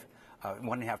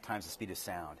 1.5 times the speed of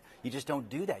sound. You just don't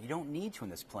do that. You don't need to on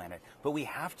this planet. But we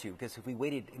have to, because if we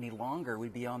waited any longer,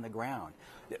 we'd be on the ground.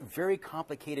 A very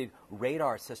complicated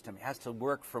radar system has to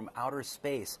work from outer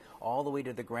space all the way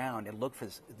to the ground and look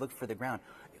for the ground.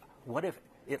 What if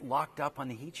it locked up on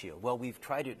the heat shield? Well, we've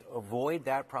tried to avoid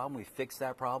that problem. We fixed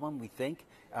that problem, we think,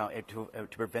 to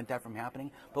prevent that from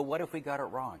happening. But what if we got it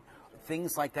wrong?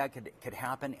 Things like that could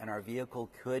happen, and our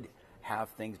vehicle could have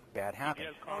things bad happen.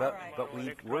 But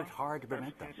we've worked hard to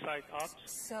prevent them.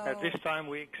 So at this time,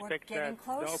 we expect we're getting that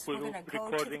close. the We're going to go to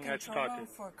the recording has control room started.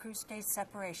 for cruise stage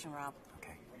separation, Rob.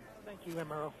 Okay. Thank you,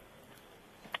 MRO.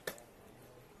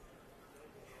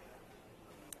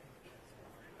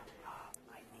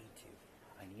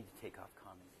 I need to take off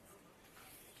comments.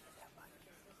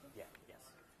 Yeah, yes.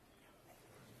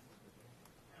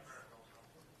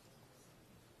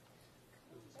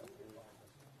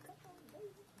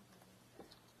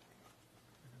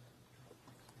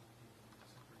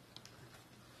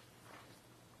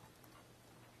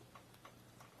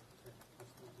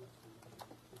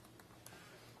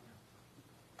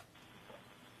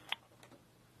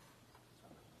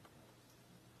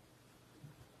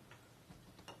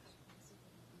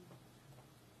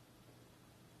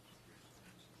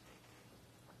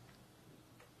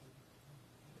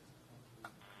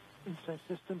 Insight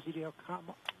Systems, EDL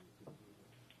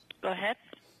Go ahead.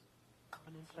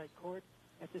 On Insight Court.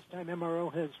 At this time,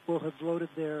 MRO will have loaded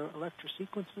their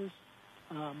electrosequences.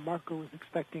 Marco is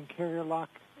expecting carrier lock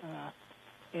at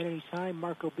any time.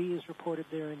 Marco B is reported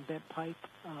there in bent pipe.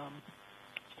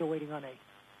 Still waiting on A.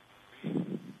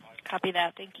 Copy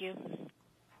that. Thank you.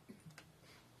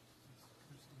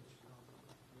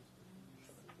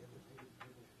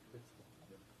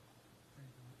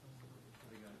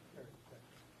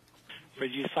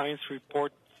 Radio Science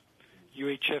report,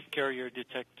 UHF carrier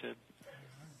detected.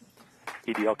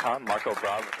 EDLCom, Marco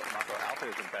Alpha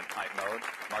is in bent pipe mode.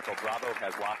 Marco Bravo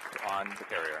has locked on the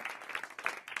carrier.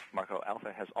 Marco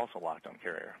Alpha has also locked on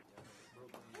carrier.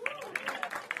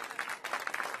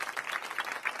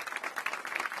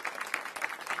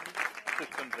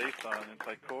 Systems Ace on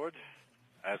Insight Cord.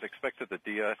 As expected, the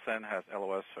DSN has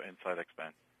LOS for Insight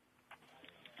Expand.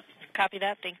 Copy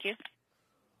that. Thank you.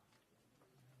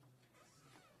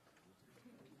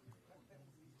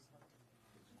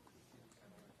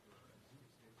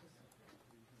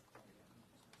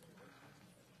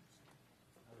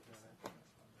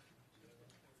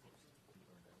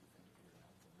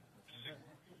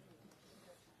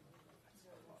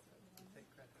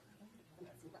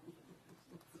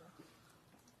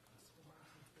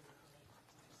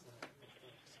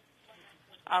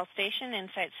 All station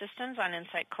Insight Systems on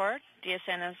Insight Court.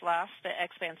 DSN has lost the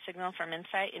X-band signal from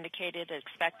Insight, indicated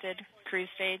expected cruise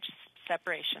stage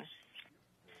separation.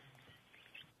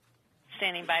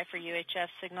 Standing by for UHF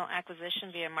signal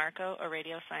acquisition via Marco or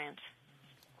Radio Science.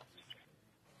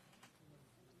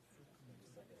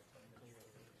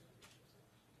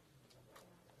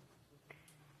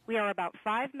 We are about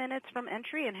 5 minutes from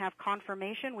entry and have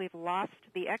confirmation we've lost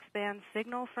the X-band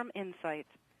signal from Insight.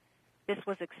 This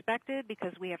was expected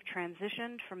because we have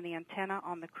transitioned from the antenna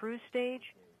on the cruise stage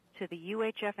to the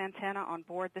UHF antenna on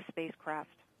board the spacecraft.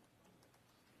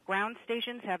 Ground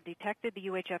stations have detected the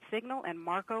UHF signal and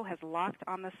Marco has locked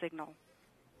on the signal.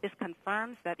 This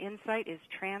confirms that Insight is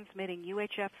transmitting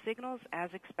UHF signals as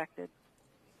expected.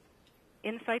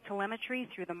 Insight telemetry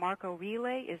through the Marco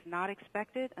relay is not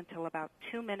expected until about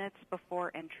 2 minutes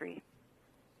before entry.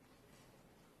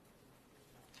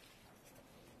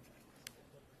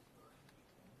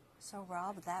 So,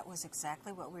 Rob, that was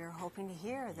exactly what we were hoping to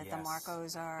hear, that the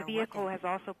Marcos are The vehicle working. has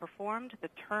also performed the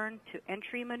turn to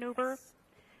entry maneuver.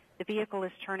 The vehicle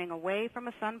is turning away from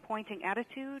a sun-pointing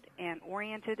attitude and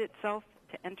oriented itself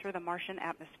to enter the Martian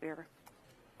atmosphere.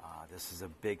 This is a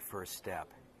big first step.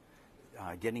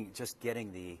 Getting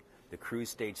the cruise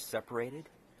stage separated.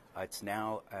 It's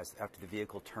now, after the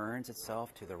vehicle turns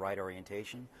itself to the right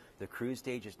orientation, the cruise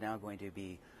stage is now going to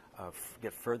be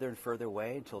get further and further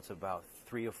away until it's about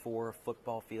 3 or 4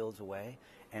 football fields away,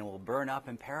 and will burn up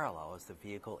in parallel as the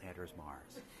vehicle enters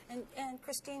Mars. And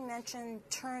Christine mentioned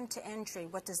turn to entry.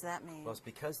 What does that mean? Well, it's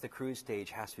because the cruise stage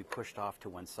has to be pushed off to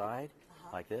one side,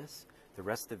 like this. The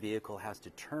rest of the vehicle has to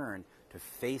turn to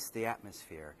face the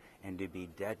atmosphere and to be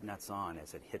dead nuts on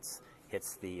as it hits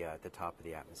the top of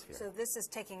the atmosphere. So this is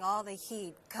taking all the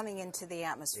heat coming into the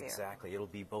atmosphere. Exactly. It'll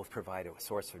be both provide a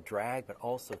source of drag, but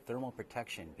also thermal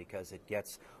protection because it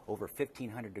gets over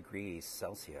 1,500 degrees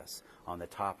Celsius on the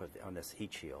top on this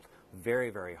heat shield. Very,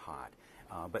 very hot.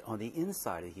 But on the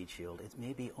inside of the heat shield, it's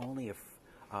maybe only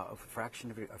a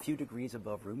fraction of a few degrees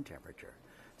above room temperature.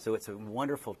 So it's a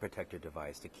wonderful protective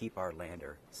device to keep our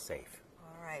lander safe.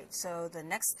 All right, so the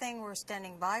next thing we're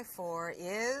standing by for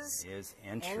is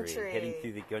entry.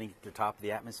 Getting to the top of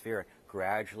the atmosphere,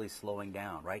 gradually slowing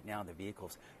down. Right now, the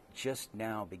vehicle's just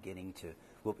now beginning to,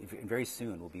 very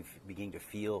soon, we'll be beginning to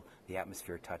feel the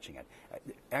atmosphere touching it.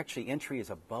 Actually, entry is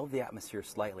above the atmosphere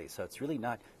slightly, so it's really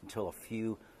not until a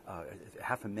few,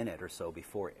 half a minute or so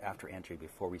after entry,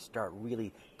 before we start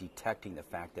really detecting the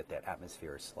fact that that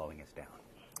atmosphere is slowing us down.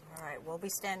 All right, we'll be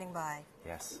standing by.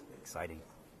 Yes, exciting.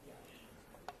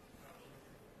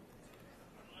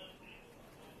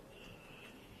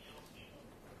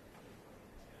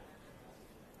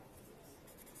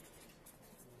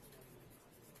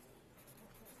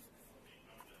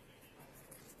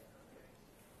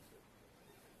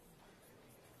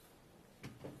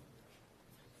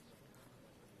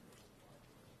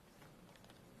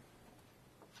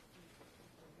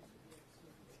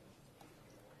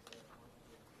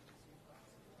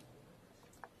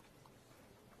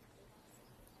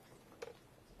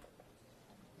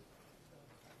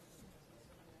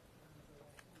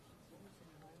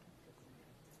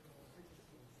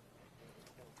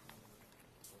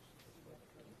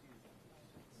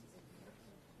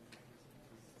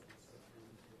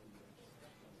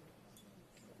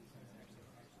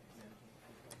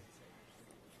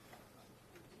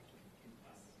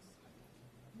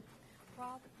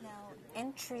 Now,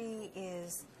 entry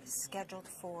is scheduled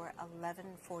for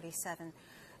 11:47.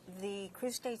 The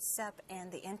cruise date SEP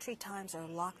and the entry times are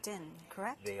locked in,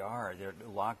 correct? They are. They're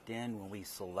locked in when we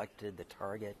selected the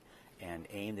target and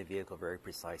aimed the vehicle very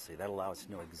precisely. That allows us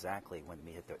to know exactly when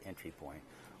we hit the entry point,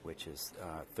 which is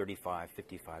 55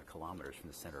 kilometers from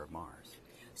the center of Mars.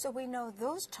 So we know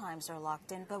those times are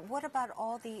locked in, but what about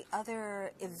all the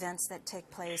other events that take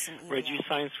place in EDL? Regi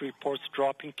Science reports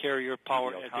dropping carrier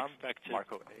power as expected.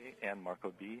 Marco A and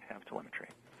Marco B have telemetry.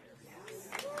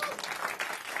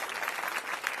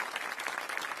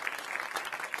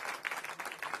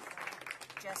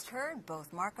 Just heard,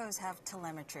 both Marcos have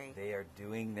telemetry. They are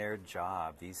doing their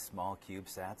job. These small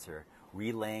CubeSats are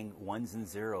relaying ones and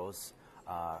zeros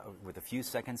with a few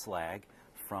seconds lag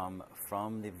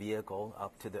from the vehicle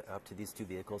up to these two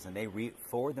vehicles, and they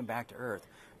forward them back to Earth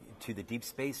to the Deep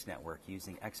Space Network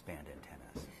using X-band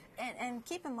antennas. And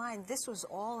keep in mind, this was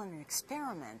all an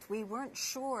experiment. We weren't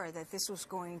sure that this was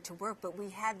going to work, but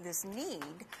we had this need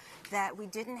that we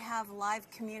didn't have live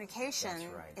communication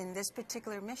in this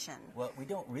particular mission. Well, we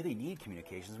don't really need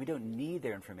communications. We don't need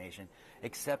their information,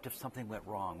 except if something went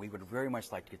wrong. We would very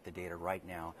much like to get the data right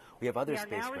now. We have other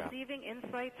spacecraft. We are now receiving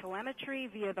InSight telemetry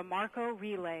via the Marco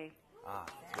relay.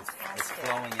 It's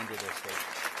flowing into this station.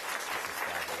 This is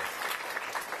fabulous.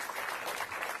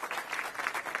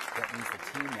 That means the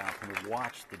team now can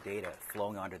watch the data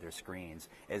flowing onto their screens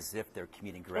as if they're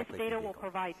commuting directly This to the data will vehicle.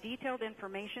 provide detailed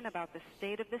information about the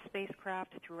state of the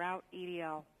spacecraft throughout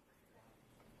EDL.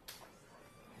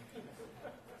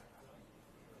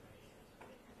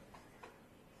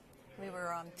 We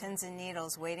were on pins and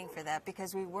needles waiting for that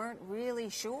because we weren't really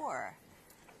sure.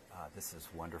 This is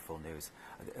wonderful news.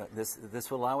 This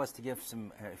will allow us to give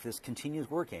some, if this continues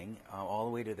working all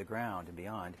the way to the ground and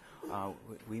beyond,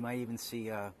 we might even see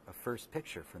a first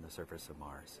picture from the surface of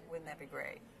Mars. Wouldn't that be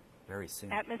great? Very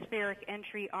soon. Atmospheric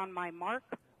entry on my mark.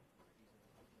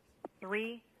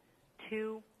 3,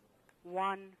 2,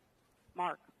 1,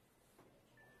 mark.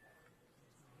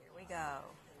 Here we go.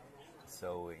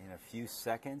 So in a few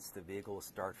seconds, the vehicle will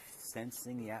start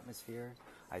sensing the atmosphere.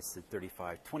 I said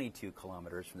 22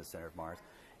 kilometers from the center of Mars.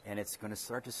 And it's going to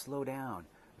start to slow down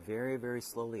very, very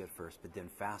slowly at first, but then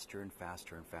faster and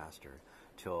faster and faster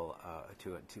till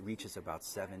it reaches about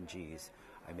 7 Gs.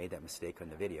 I made that mistake on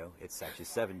the video. It's actually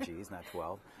 7 Gs, not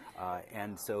 12.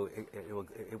 And so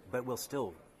but we'll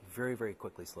still very, very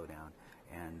quickly slow down.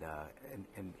 And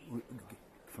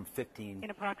from 15... In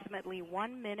approximately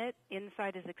 1 minute,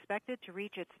 InSight is expected to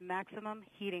reach its maximum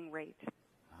heating rate.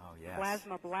 Oh, yes.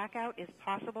 Plasma blackout is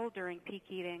possible during peak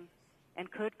heating and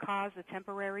could cause a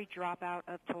temporary dropout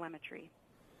of telemetry.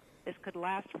 This could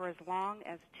last for as long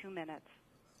as 2 minutes.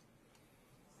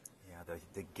 Yeah,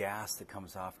 the gas that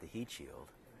comes off the heat shield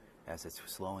as it's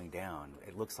slowing down,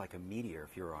 it looks like a meteor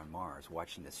if you're on Mars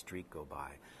watching the streak go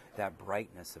by. That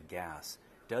brightness of gas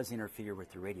does interfere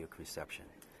with the radio reception.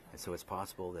 And so it's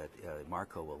possible that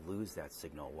Marco will lose that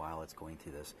signal while it's going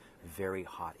through this very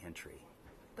hot entry.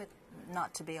 But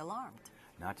not to be alarmed.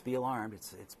 Not to be alarmed.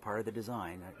 It's part of the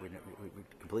design. We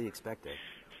completely expect it.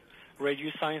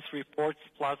 Radio Science reports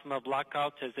plasma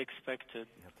blackout as expected.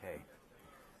 Okay.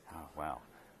 Oh, wow.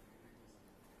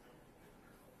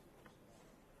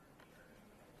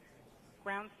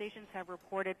 Ground stations have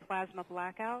reported plasma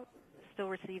blackout, still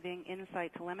receiving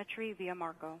InSight telemetry via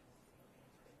Marco.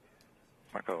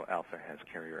 Marco Alpha has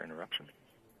carrier interruption.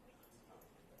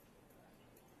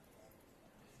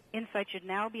 InSight should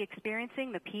now be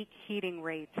experiencing the peak heating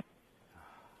rate.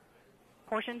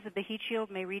 Portions of the heat shield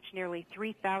may reach nearly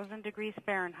 3,000 degrees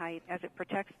Fahrenheit as it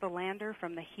protects the lander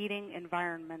from the heating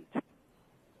environment.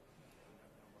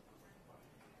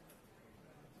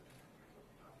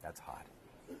 That's hot.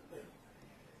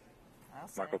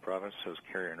 Marco Bravo shows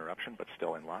carrier interruption, but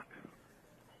still in lock.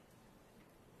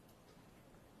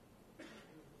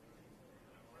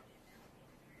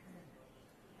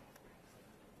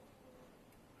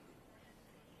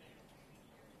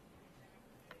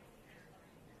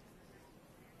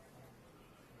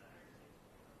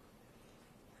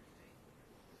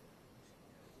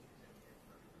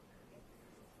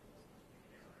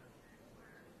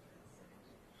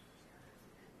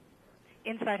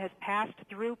 InSight has passed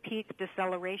through peak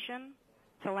deceleration.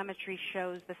 Telemetry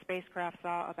shows the spacecraft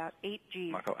saw about 8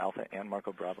 Gs. Marco Alpha and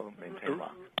Marco Bravo maintain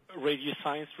lock. Radio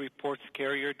Science reports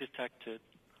carrier detected.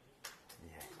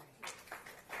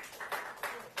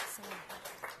 So,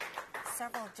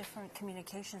 several different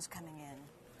communications coming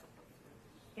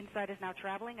in. InSight is now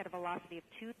traveling at a velocity of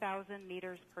 2,000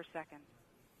 meters per second.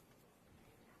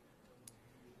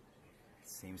 It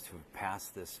seems to have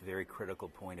passed this very critical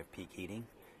point of peak heating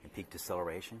and peak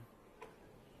deceleration.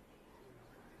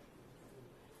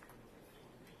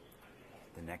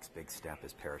 the next big step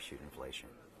is parachute inflation.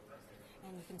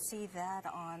 And you can see that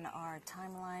on our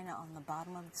timeline on the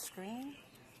bottom of the screen.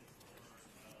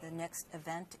 The next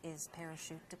event is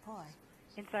parachute deploy.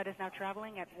 InSight is now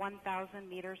traveling at 1,000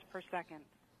 meters per second.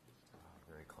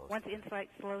 Very close. Once InSight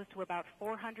slows to about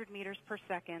 400 meters per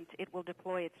second, it will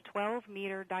deploy its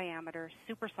 12-meter diameter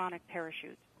supersonic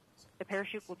parachute. The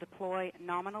parachute will deploy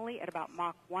nominally at about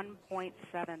Mach 1.7.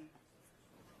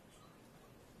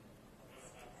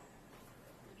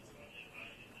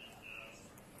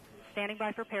 Standing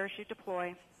by for parachute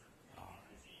deploy.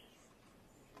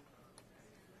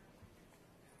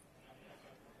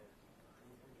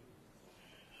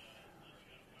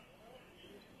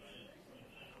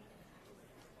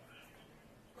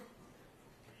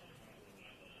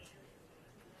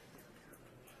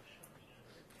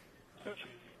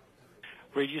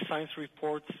 Radio science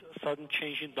reports sudden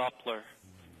change in Doppler.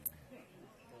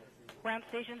 Ground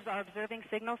stations are observing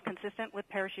signals consistent with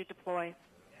parachute deploy.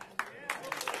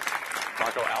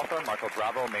 Marco Alpha, Marco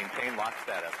Bravo, maintain lock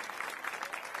status.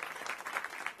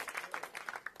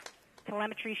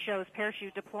 Telemetry shows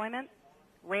parachute deployment.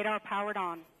 Radar powered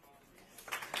on.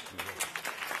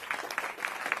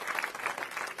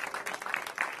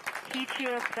 Heat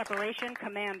shield separation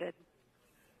commanded.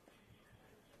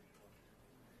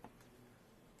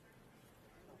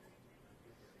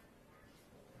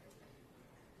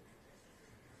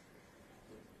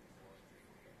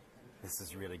 This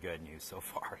is really good news so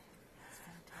far. It's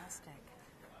fantastic.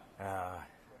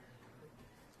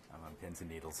 I'm on pins and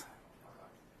needles.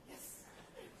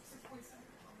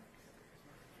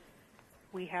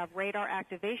 We have radar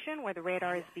activation where the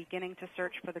radar is beginning to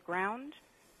search for the ground.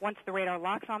 Once the radar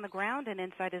locks on the ground and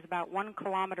InSight is about 1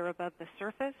 kilometer above the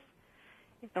surface,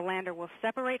 the lander will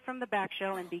separate from the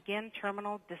backshell and begin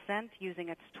terminal descent using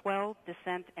its 12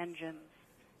 descent engines.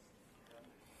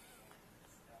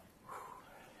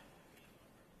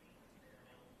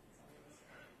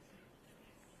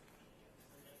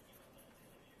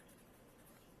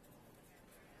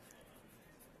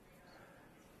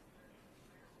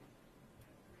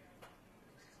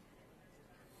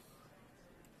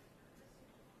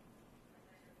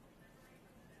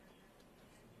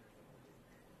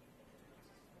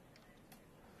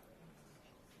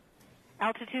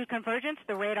 Altitude convergence,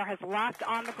 the radar has locked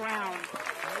on the ground.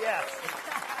 Yes.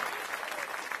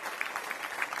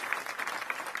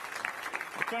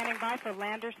 Standing by for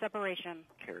lander separation.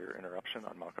 Carrier interruption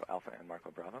on Marco Alpha and Marco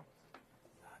Bravo.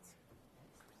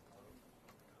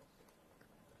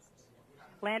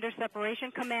 Lander separation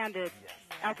commanded.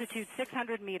 Altitude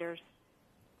 600 meters.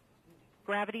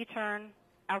 Gravity turn,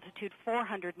 altitude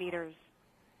 400 meters.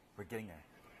 We're getting there.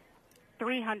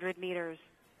 300 meters.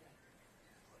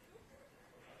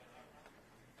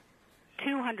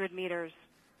 200 meters.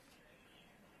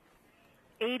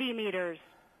 80 meters.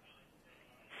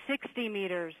 60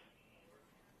 meters.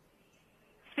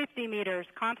 50 meters,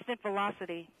 constant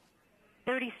velocity.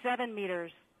 37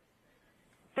 meters.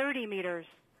 30 meters.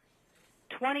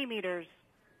 20 meters.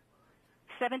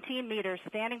 17 meters,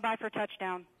 standing by for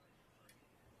touchdown.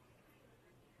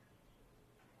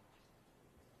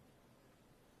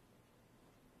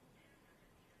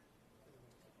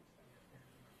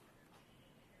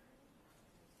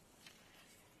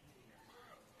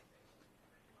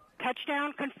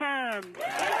 Touchdown confirmed.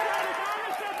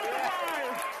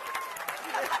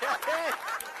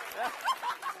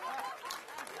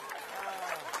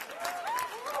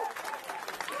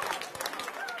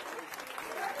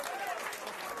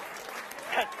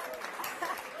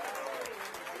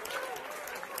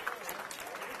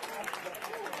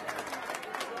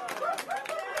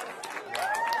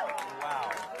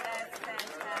 Wow. That's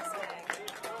fantastic.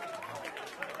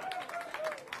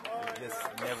 This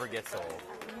never gets old.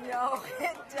 No,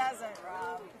 it doesn't,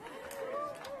 Rob.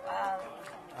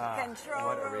 Control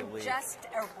what a room relief. just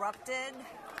erupted.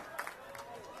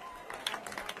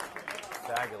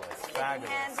 Fabulous, Shaking fabulous.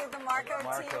 hands with the Marco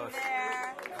team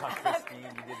there.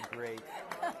 Christine, you did great.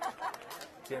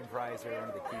 Tim Preiser, one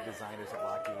of the key designers at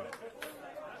Lockheed.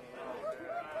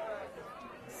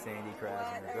 Sandy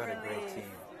Krasner, what a great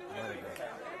team. What a great.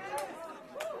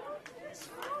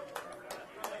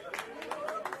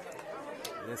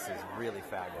 This is really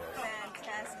fabulous.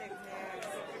 Fantastic news.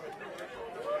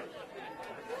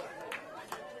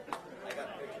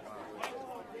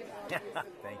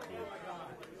 Thank you.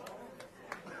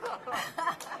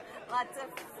 Lots of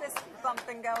fist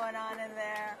bumping going on in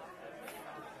there.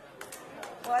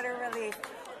 What a relief.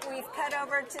 We've cut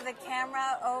over to the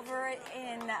camera over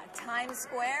in Times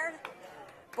Square.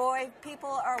 Boy,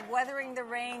 people are weathering the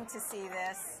rain to see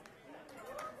this.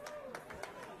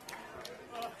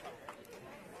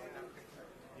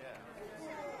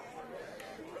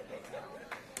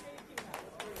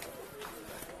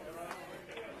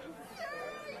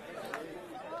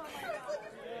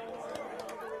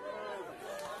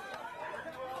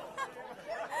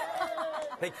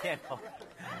 They can't help.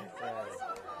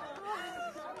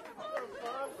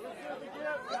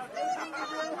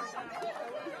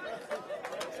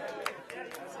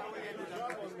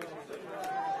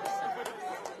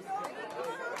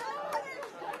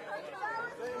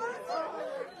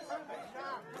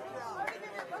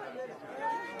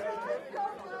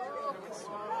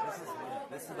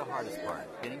 This is the hardest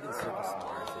part. Getting to the surface of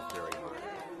Mars is very hard.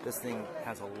 This thing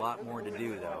has a lot more to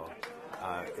do, though.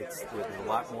 There's a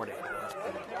lot more to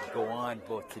go on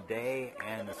both today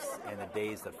and the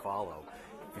days that follow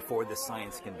before the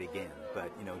science can begin.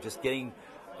 But just getting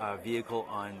a vehicle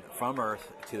from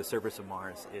Earth to the surface of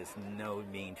Mars is no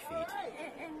mean feat.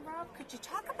 And Rob, could you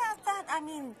talk about that? I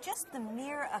mean, just the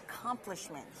mere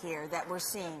accomplishment here that we're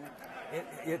seeing.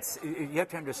 You have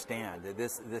to understand that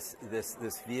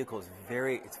this vehicle is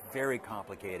very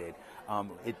complicated.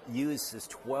 It uses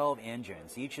 12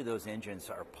 engines. Each of those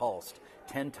engines are pulsed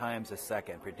 10 times a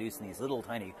second, producing these little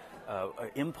tiny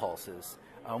impulses,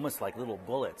 almost like little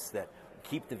bullets that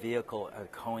keep the vehicle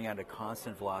going at a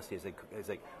constant velocity as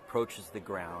it approaches the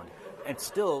ground, and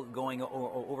still going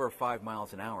over 5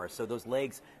 miles an hour. So those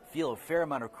legs feel a fair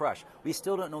amount of crush. We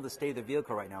still don't know the state of the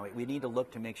vehicle right now. We need to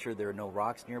look to make sure there are no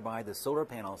rocks nearby. The solar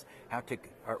panels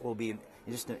will be in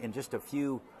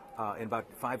about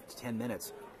 5 to 10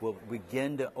 minutes. Will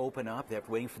begin to open up. They're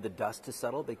waiting for the dust to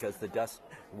settle, because the dust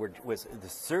was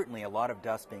certainly a lot of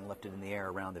dust being lifted in the air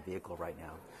around the vehicle right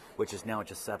now, which is now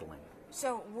just settling.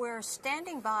 So we're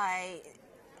standing by.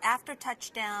 After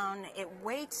touchdown, it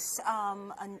waits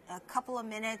a couple of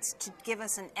minutes to give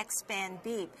us an X-band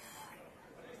beep.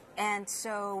 And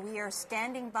so we are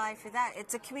standing by for that.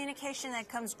 It's a communication that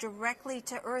comes directly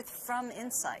to Earth from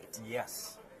InSight.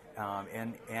 Yes.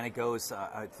 And it goes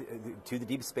to the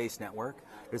Deep Space Network.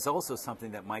 There's also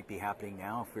something that might be happening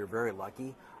now, if we're very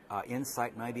lucky.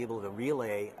 InSight might be able to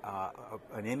relay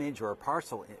an image or a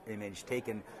partial image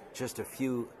taken just a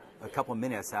couple of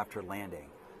minutes after landing.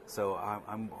 So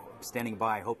I'm standing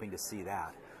by hoping to see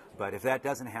that. But if that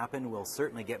doesn't happen, we'll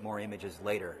certainly get more images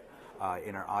later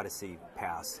in our Odyssey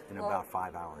pass in about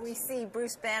 5 hours. We see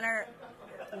Bruce Banner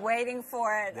waiting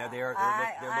for it. They're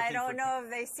I don't know if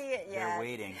they see it yet. They're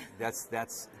waiting.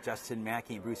 That's Justin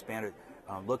Mackey and Bruce Banner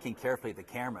looking carefully at the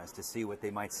cameras to see what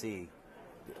they might see.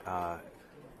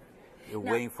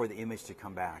 Waiting for the image to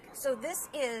come back. So this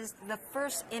is the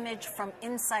first image from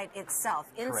InSight itself.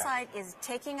 InSight is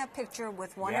taking a picture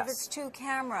with one of its 2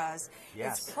 cameras.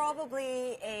 Yes. It's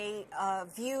probably a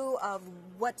view of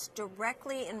what's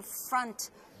directly in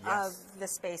front of the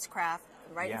spacecraft,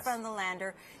 right in front of the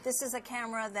lander. This is a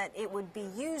camera that it would be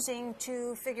using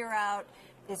to figure out,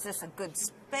 is this a good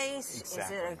space?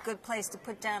 Exactly. Is it a good place to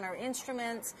put down our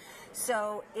instruments?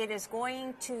 So it is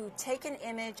going to take an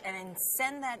image and then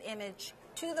send that image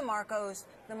to the Marcos.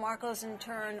 The Marcos, in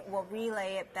turn, will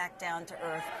relay it back down to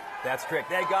Earth. That's correct.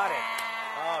 They got it.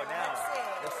 Oh, now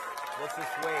let's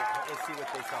just wait. Let's see what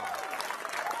they saw.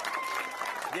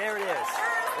 There it is.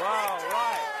 Wow,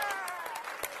 right.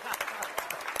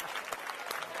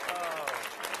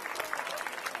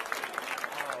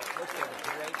 Look at a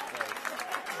great place.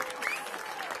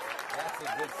 That's a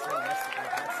good thing.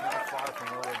 That's not far from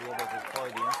where we'll be able to deploy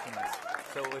the instruments.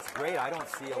 So it's great. I don't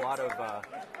see a lot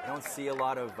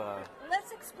of.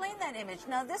 Let's explain that image.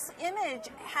 Now, this image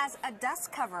has a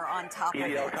dust cover on top of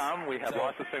it. EDLCom, we have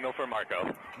lost the signal for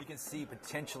Marco. You can see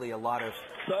potentially a lot of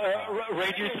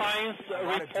radio science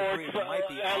reports that might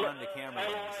be on the camera.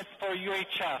 LOS for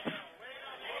UHF.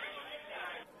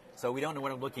 So we don't know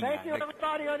what I'm looking at. Thank you,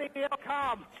 everybody on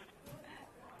EDLCom.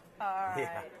 All right.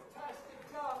 Yeah.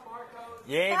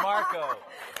 Yay, Marco.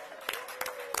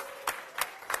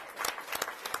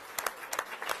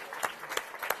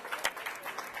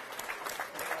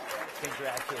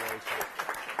 Congratulations.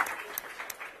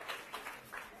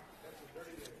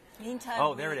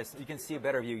 Meantime, there it is. You can see a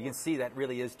better view. You can see that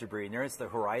really is debris. And there's the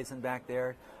horizon back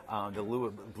there,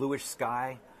 the bluish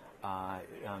sky.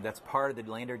 That's part of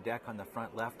the lander deck on the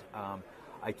front left.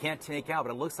 I can't make out,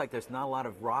 but it looks like there's not a lot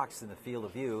of rocks in the field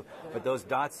of view. But those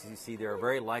dots you see there are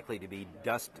very likely to be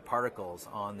dust particles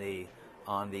on the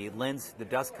lens, the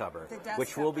dust cover,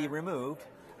 which will be removed.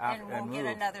 And we'll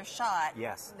get another shot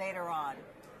later on.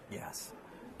 Yes.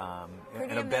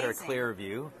 And a better, clear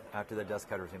view after the dust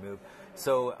cover is removed.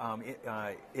 So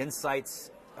InSight's,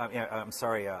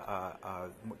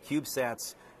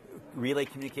 CubeSat's relay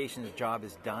communications job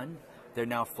is done. They're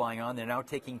now flying on. They're now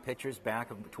taking pictures back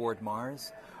toward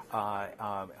Mars.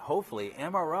 Hopefully,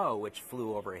 MRO, which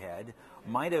flew overhead,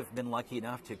 might have been lucky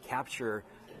enough to capture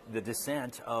the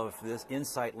descent of this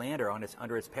InSight lander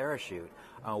under its parachute.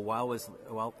 While this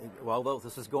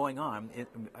was going on,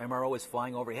 MRO was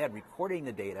flying overhead, recording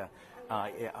the data,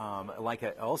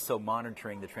 also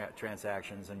monitoring the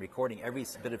transactions and recording every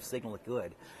bit of signal it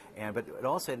could. But it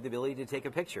also had the ability to take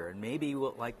a picture, and maybe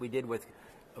like we did with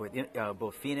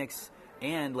both Phoenix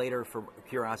and later for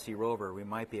Curiosity rover, we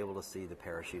might be able to see the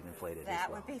parachute inflated as well.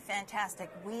 That would be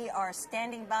fantastic. We are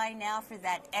standing by now for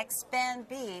that X-band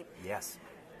beep. Yes.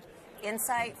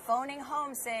 InSight phoning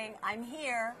home saying, I'm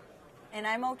here and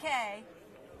I'm okay.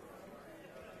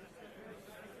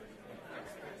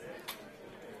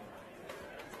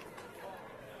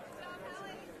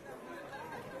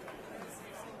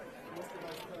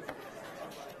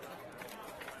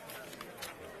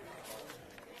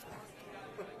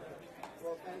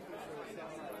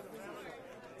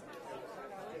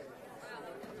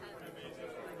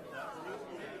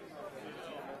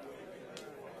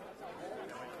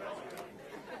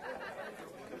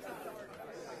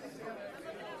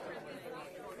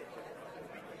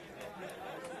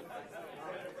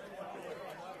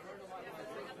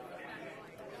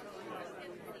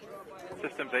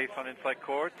 Systems Ace on InSight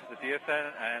Cord, the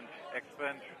DSN and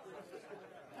X-band.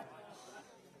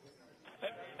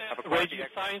 Radio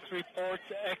Science reports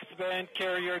X-band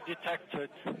carrier detected.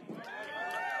 The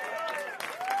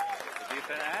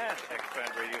DSN and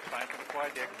X-band Radio Science have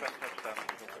acquired the X-band touchdown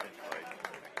signal for InSight.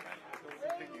 X-band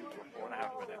continues for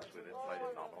 4.5 minutes with InSight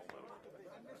in nominal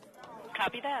mode.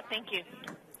 Copy that. Thank you.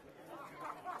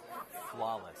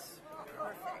 Flawless.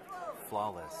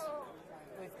 Flawless.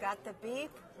 We've got the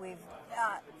beep.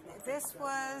 This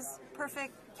was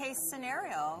perfect case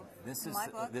scenario. This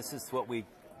is what we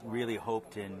really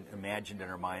hoped and imagined in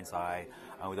our mind's eye.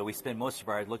 Though we spend most of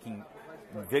our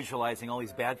visualizing all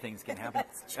these bad things can happen.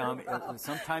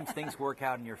 Sometimes things work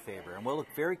out in your favor, and we'll look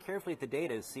very carefully at the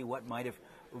data to see what might have,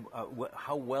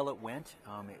 how well it went.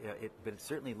 But it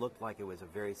certainly looked like it was a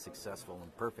very successful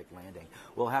and perfect landing.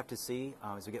 We'll have to see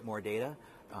as we get more data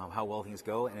how well things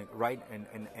go. And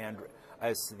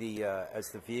as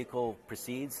the vehicle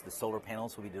proceeds, the solar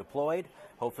panels will be deployed.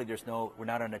 Hopefully, we're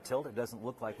not on a tilt. It doesn't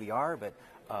look like we are, but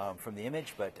from the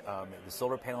image. But the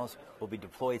solar panels will be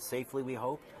deployed safely, we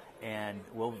hope. And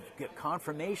we'll get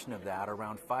confirmation of that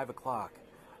around 5 o'clock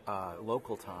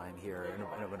local time here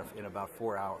in about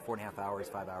 4.5 hours,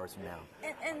 5 hours from now.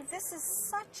 And this is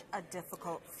such a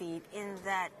difficult feat in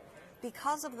that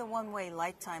because of the one-way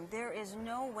light time, there is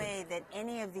no way that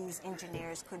any of these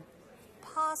engineers could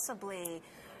possibly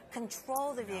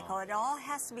control the vehicle. It all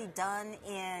has to be done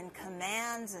in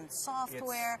commands and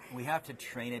software. We have to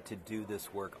train it to do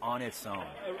this work on its own.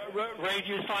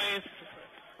 Radio Science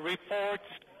reports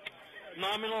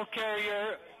nominal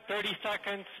carrier 30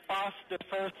 seconds past the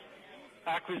first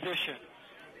acquisition.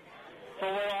 So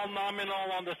we're all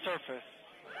nominal on the surface.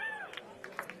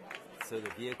 So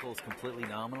the vehicle is completely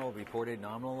nominal, reported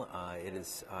nominal.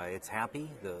 It's happy.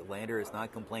 The lander is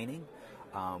not complaining.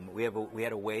 We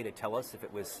had a way to tell us if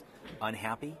it was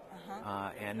unhappy,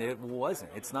 and it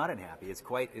wasn't. It's not unhappy.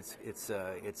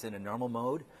 It's in a normal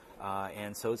mode,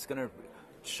 and so it's going to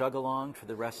chug along for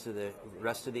the rest of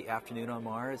the afternoon on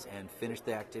Mars and finish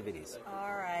the activities.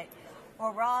 All right.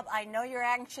 Well, Rob, I know you're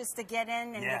anxious to get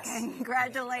in and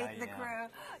congratulate the crew.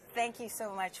 Thank you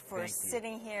so much for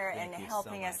sitting here and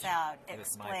helping us out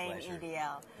explain EDL. Thank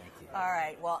you. All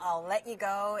right. Well, I'll let you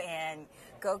go and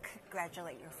go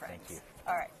congratulate your friends. Thank you.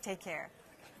 All right. Take care.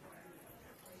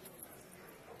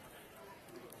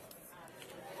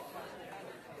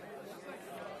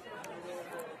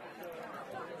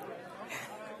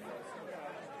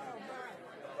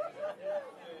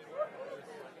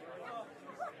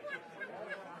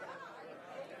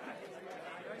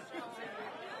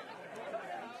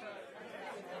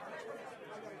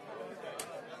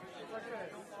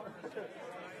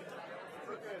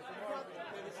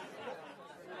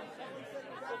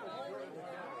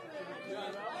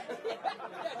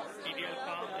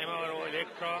 MRO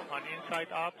Electra on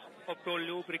InSight Ops. Opto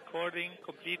loop recording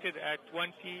completed at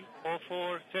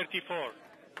 20:04:34.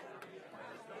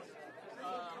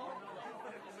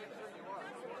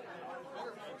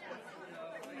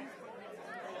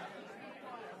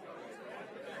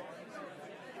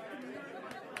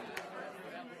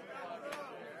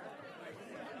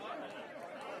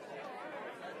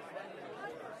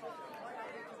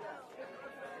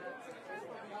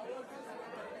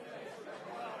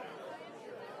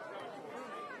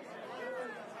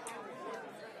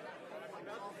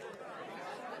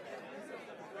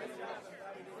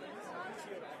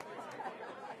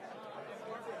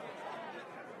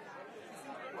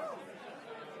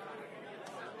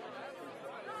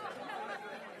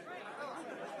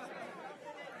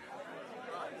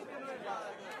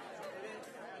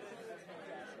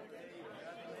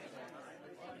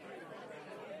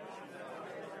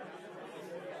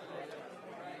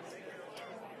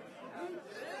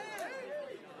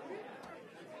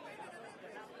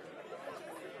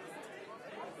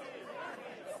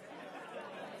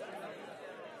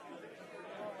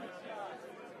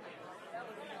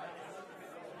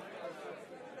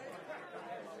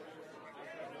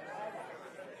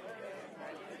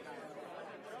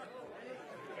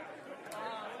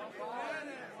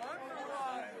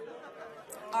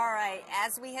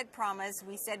 as we had promised,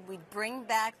 we said we'd bring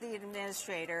back the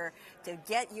administrator to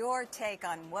get your take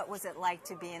on what was it like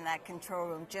to be in that control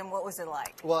room. Jim, what was it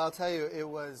like? Well, I'll tell you, it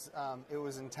was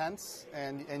intense,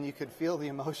 and you could feel the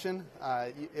emotion.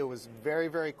 It was very,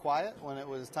 very quiet when it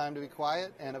was time to be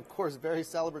quiet, and of course very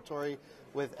celebratory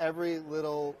with every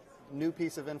little new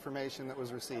piece of information that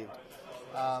was received.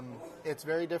 It's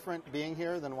very different being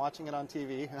here than watching it on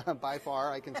TV, by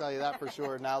far, I can tell you that for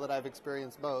sure, now that I've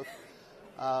experienced both.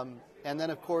 And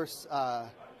then, of course,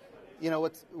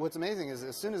 what's amazing is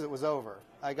as soon as it was over,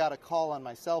 I got a call on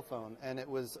my cell phone, and it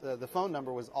was the phone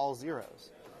number was all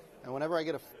zeros. And whenever I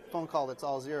get a phone call that's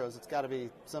all zeros, it's got to be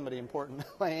somebody important.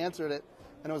 I answered it,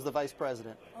 and it was the vice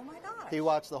president. Oh, my gosh. He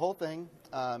watched the whole thing.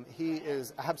 He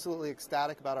is absolutely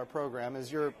ecstatic about our program.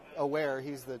 As you're aware,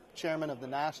 he's the chairman of the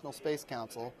National Space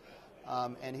Council,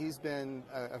 and he's been,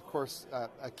 of course,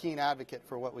 a keen advocate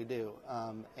for what we do.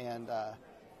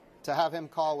 To have him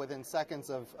call within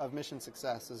seconds of mission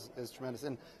success is tremendous.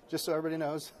 And just so everybody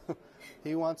knows,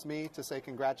 he wants me to say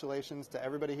congratulations to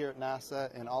everybody here at NASA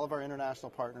and all of our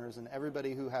international partners and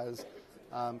everybody who has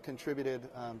contributed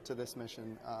to this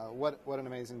mission. What an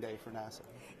amazing day for NASA.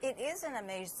 It is an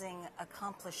amazing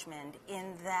accomplishment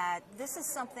in that this is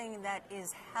something that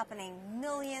is happening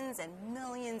millions and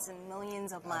millions and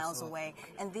millions of miles away,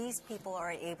 and these people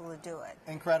are able to do it.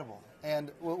 Incredible.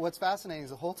 And what's fascinating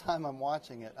is the whole time I'm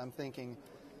watching it, I'm thinking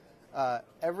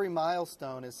every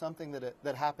milestone is something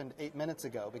that happened 8 minutes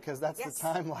ago, because that's the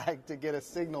time lag to get a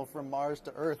signal from Mars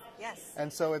to Earth. Yes.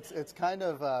 And so it's kind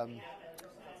of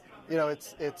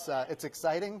it's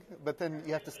exciting, but then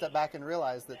you have to step back and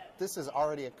realize that this has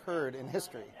already occurred in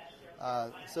history.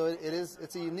 So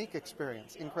it's a unique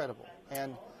experience, incredible,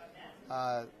 and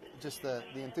just the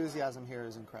enthusiasm here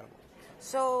is incredible.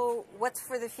 So what's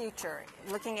for the future?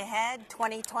 Looking ahead,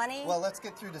 2020? Well, let's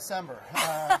get through December.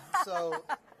 So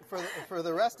for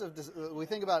the rest of we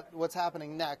think about what's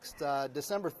happening next.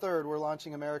 December 3rd, we're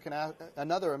launching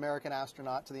another American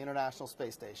astronaut to the International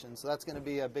Space Station. So that's going to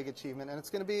be a big achievement, and it's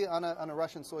going to be on a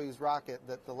Russian Soyuz rocket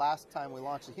that the last time we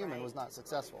launched a human was not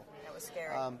successful. That was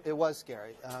scary. It was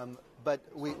scary. But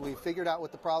we figured out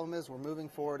what the problem is. We're moving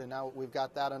forward, and now we've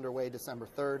got that underway December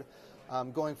 3rd.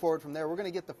 Going forward from there, we're going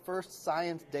to get the first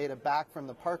science data back from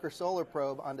the Parker Solar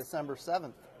Probe on December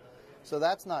 7th. So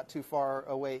that's not too far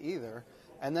away either.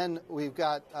 And then we've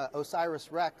got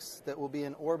OSIRIS-REx that will be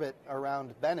in orbit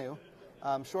around Bennu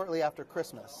shortly after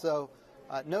Christmas. So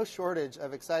no shortage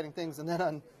of exciting things. And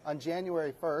then on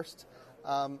January 1st,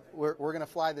 we're going to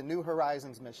fly the New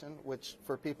Horizons mission, which,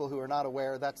 for people who are not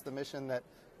aware, that's the mission that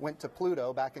went to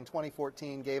Pluto back in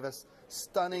 2014, gave us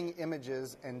stunning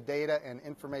images and data and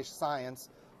information science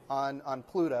on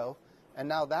Pluto. And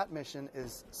now that mission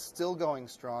is still going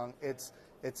strong.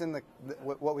 It's in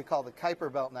what we call the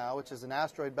Kuiper Belt now, which is an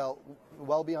asteroid belt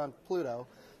well beyond Pluto,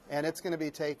 and it's going to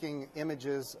be taking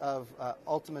images of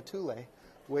Ultima Thule,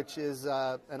 which is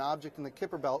an object in the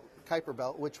Kuiper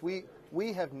Belt, which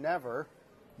we have never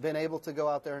been able to go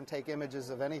out there and take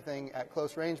images of anything at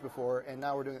close range before, and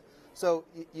now we're doing it. So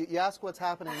you ask what's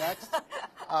happening next?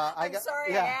 I'm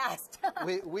sorry I asked.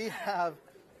 we have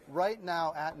right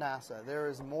now at NASA, there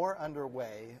is more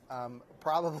underway,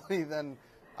 probably than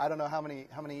I don't know how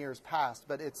many years passed,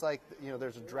 but it's like,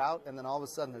 there's a drought, and then all of a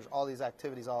sudden there's all these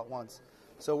activities all at once.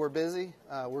 So we're busy.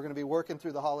 We're going to be working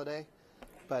through the holiday,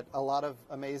 but a lot of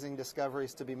amazing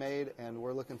discoveries to be made, and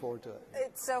we're looking forward to it.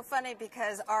 It's so funny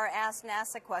because our Ask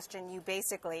NASA question you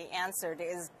basically answered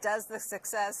is, does the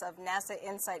success of NASA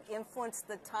InSight influence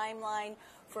the timeline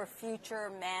for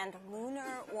future manned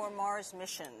lunar or Mars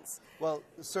missions? Well,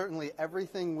 certainly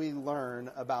everything we learn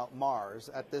about Mars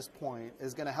at this point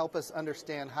is going to help us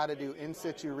understand how to do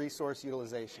in-situ resource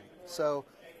utilization. So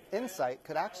InSight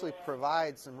could actually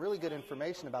provide some really good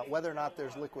information about whether or not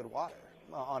there's liquid water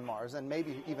on Mars, and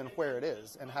maybe even where it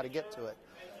is and how to get to it.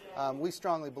 We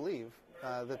strongly believe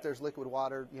that there's liquid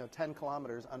water 10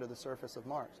 kilometers under the surface of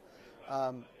Mars.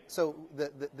 So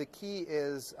the key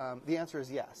is, the answer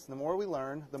is yes. The more we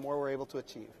learn, the more we're able to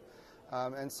achieve.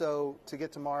 And so to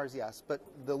get to Mars, yes. But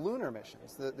the lunar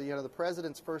missions, the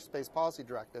President's first space policy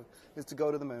directive is to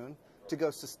go to the moon, to go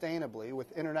sustainably with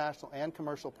international and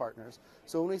commercial partners.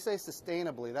 So when we say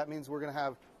sustainably, that means we're going to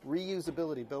have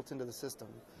reusability built into the system.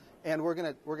 And we're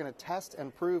going to test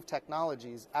and prove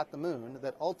technologies at the moon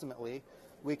that ultimately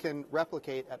we can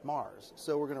replicate at Mars.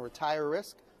 So we're going to retire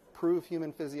risk, prove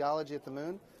human physiology at the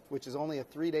moon, which is only a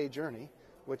 3-day journey,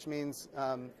 which means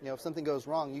if something goes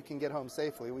wrong, you can get home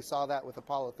safely. We saw that with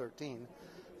Apollo 13.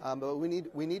 But we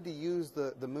need to use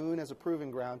the moon as a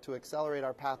proving ground to accelerate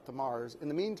our path to Mars. In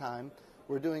the meantime,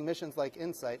 we're doing missions like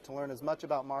InSight to learn as much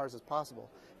about Mars as possible.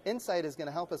 InSight is going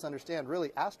to help us understand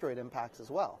really asteroid impacts as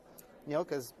well, you know,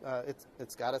 because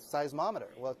it's got a seismometer,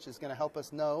 which is going to help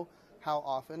us know how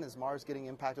often is Mars getting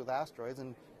impacted with asteroids.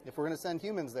 And if we're going to send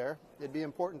humans there, it'd be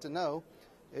important to know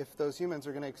if those humans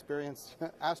are going to experience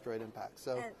asteroid impacts.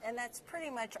 So, and that's pretty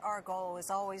much our goal,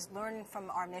 is always learn from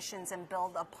our missions and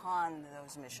build upon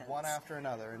those missions. One after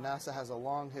another. And NASA has a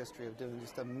long history of doing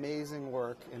just amazing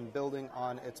work in building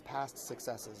on its past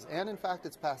successes and, in fact,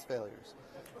 its past failures.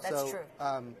 That's true.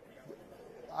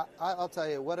 I'll tell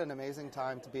you, what an amazing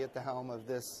time to be at the helm of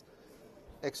this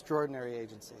extraordinary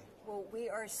agency. Well, we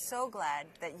are so glad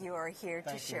that you are here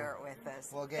to share it with us.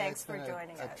 Well, again, thanks it's for been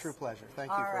joining us. A true pleasure.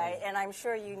 Thank you. All right, and I'm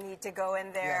sure you need to go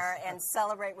in there and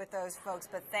celebrate with those folks,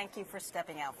 but thank you for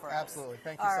stepping out for us. Absolutely.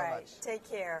 Thank you so much. All right, take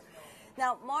care.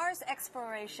 Now, Mars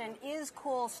exploration is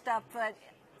cool stuff, but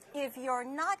if you're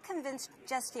not convinced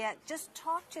just yet, just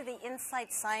talk to the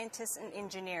InSight scientists and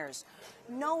engineers.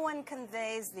 No one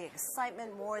conveys the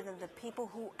excitement more than the people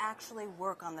who actually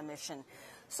work on the mission.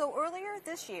 So earlier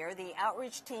this year, the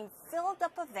outreach team filled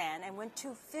up a van and went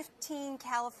to 15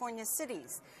 California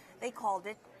cities. They called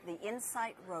it the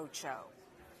InSight Roadshow.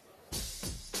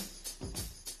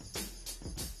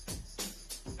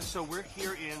 So we're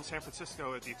here in San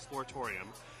Francisco at the Exploratorium,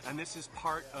 and this is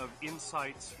part of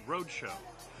InSight's Roadshow.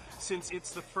 Since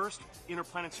it's the first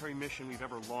interplanetary mission we've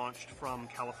ever launched from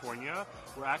California,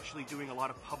 we're actually doing a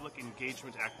lot of public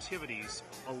engagement activities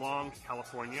along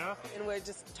California. And we're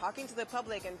just talking to the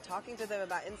public and talking to them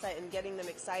about InSight and getting them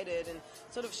excited and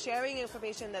sort of sharing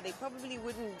information that they probably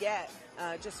wouldn't get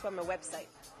just from a website.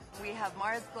 We have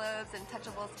Mars globes and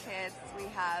touchables kits. We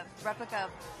have replica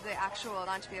of the actual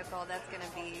launch vehicle that's going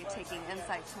to be taking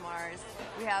InSight to Mars.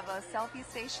 We have a selfie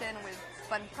station with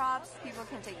fun props. People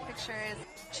can take pictures.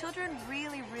 Children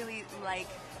really, really like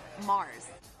Mars.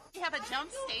 We have a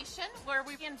jump station where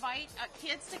we invite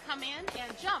kids to come in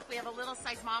and jump. We have a little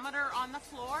seismometer on the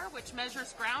floor which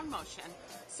measures ground motion.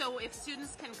 So if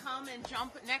students can come and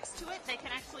jump next to it, they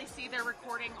can actually see their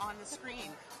recording on the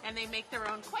screen, and they make their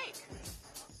own quake.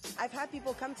 I've had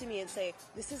people come to me and say,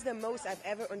 this is the most I've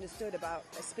ever understood about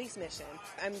a space mission.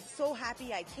 I'm so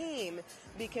happy I came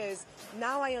because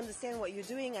now I understand what you're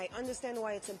doing, I understand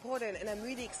why it's important, and I'm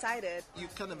really excited. You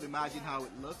kind of imagine how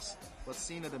it looks, but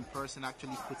seeing it in person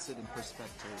actually puts it in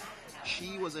perspective.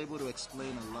 She was able to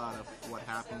explain a lot of what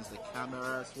happens, the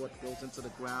cameras, what goes into the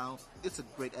ground. It's a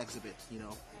great exhibit, you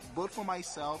know, both for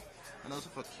myself and also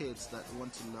for kids that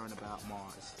want to learn about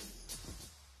Mars.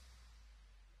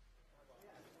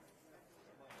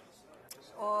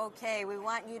 Okay, we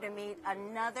want you to meet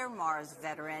another Mars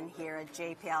veteran here at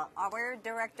JPL, our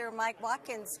director, Mike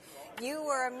Watkins. You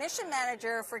were a mission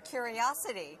manager for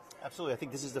Curiosity. Absolutely. I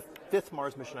think this is the 5th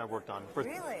Mars mission I've worked on,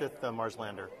 Really? 5th Mars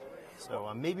lander.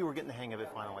 So maybe we're getting the hang of it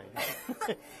finally.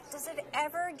 Does it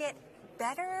ever get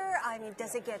better? I mean,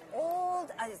 does it get old?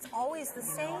 It's always the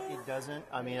same? No, it doesn't.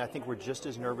 I mean, I think we're just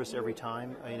as nervous every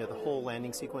time. You know, the whole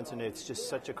landing sequence, and it's just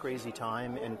such a crazy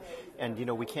time, and you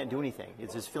know, we can't do anything.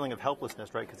 It's this feeling of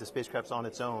helplessness, right? Because the spacecraft's on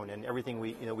its own, and everything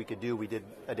we could do, we did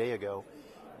a day ago.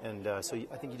 And so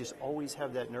I think you just always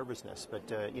have that nervousness.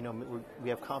 But, you know, we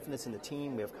have confidence in the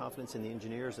team. We have confidence in the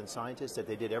engineers and scientists that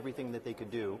they did everything that they could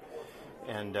do.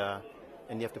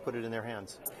 And you have to put it in their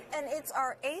hands. And it's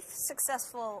our 8th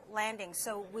successful landing,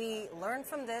 so we learn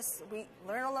from this, we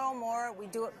learn a little more, we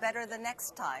do it better the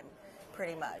next time,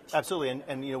 pretty much. Absolutely,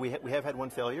 and you know, we have had one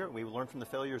failure. We learned from the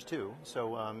failures too.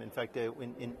 So in fact,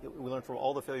 we learned from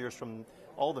all the failures from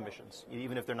all the missions,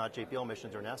 even if they're not JPL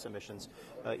missions or NASA missions.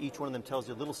 Each one of them tells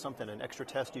you a little something, an extra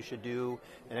test you should do,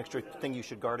 an extra thing you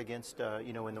should guard against,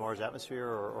 you know, in the Mars atmosphere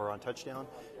or on touchdown.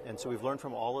 And so we've learned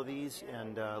from all of these,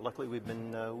 and luckily we've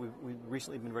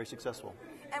recently been very successful.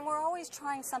 And we're always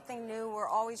trying something new. We're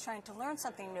always trying to learn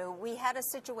something new. We had a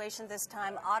situation this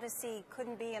time. Odyssey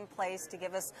couldn't be in place to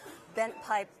give us bent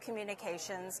pipe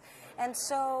communications. And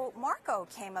so Marco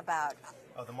came about.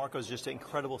 Oh, the Marco is just an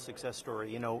incredible success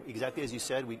story. You know, exactly as you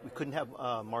said, we couldn't have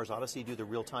Mars Odyssey do the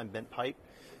real-time bent pipe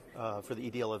for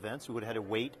the EDL events. We would have had to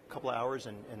wait a couple of hours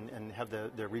and have the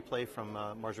replay from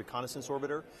Mars Reconnaissance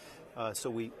Orbiter. So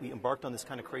we embarked on this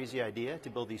kind of crazy idea to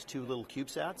build these 2 little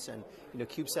CubeSats. And, you know,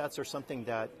 CubeSats are something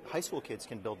that high school kids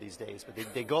can build these days.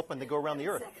 But they go up and they go around the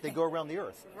Earth. They go around the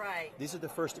Earth. Right. These are the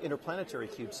first interplanetary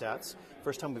CubeSats.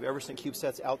 First time we've ever seen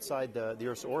CubeSats outside the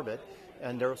Earth's orbit.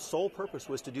 And their sole purpose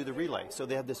was to do the relay. So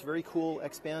they have this very cool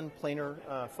X-band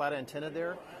planar flat antenna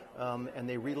there. and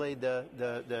they relayed the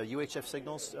UHF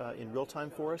signals in real time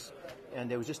for us,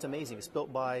 and it was just amazing. It's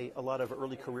built by a lot of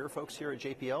early career folks here at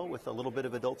JPL with a little bit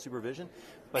of adult supervision.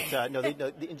 But no,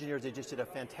 the engineers, they just did a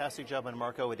fantastic job on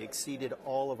Marco. It exceeded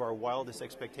all of our wildest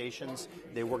expectations.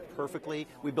 They worked perfectly.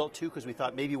 We built two because we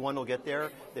thought maybe one will get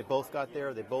there. They both got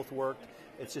there. They both worked.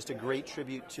 It's just a great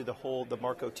tribute to the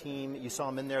Marco team. You saw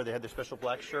them in there. They had their special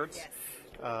black shirts. Yes.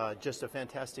 Just a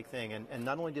fantastic thing. And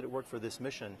not only did it work for this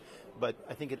mission, but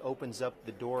I think it opens up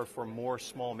the door for more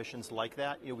small missions like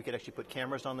that. You know, we could actually put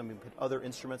cameras on them and put other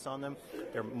instruments on them.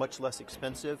 They're much less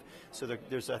expensive. So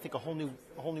there's, I think, a whole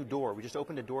new door. We just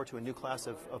opened a door to a new class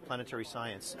of planetary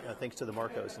science thanks to the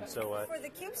Marcos. And so for the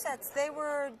CubeSats, they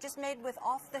were just made with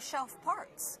off-the-shelf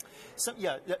parts.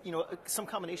 Some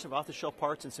combination of off-the-shelf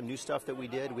parts and some new stuff that we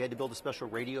did. We had to build a special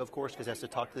radio, of course, because it has to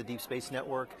talk to the Deep Space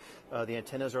Network. The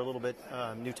antennas are a little bit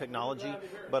new technology,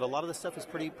 but a lot of the stuff is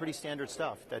pretty standard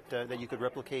stuff that you could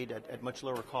replicate at much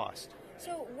lower cost.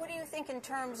 So what do you think in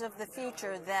terms of the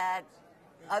future, that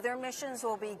other missions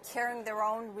will be carrying their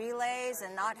own relays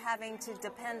and not having to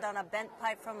depend on a bent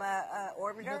pipe from a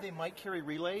orbiter? You know, they might carry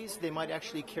relays. They might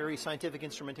actually carry scientific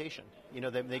instrumentation. You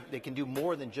know, they can do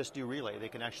more than just do relay. They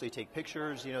can actually take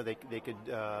pictures. You know, they could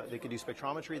do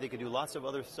spectrometry. They could do lots of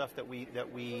other stuff that we'd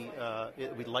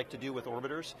like to do with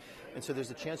orbiters. And so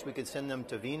there's a chance we could send them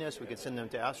to Venus. We could send them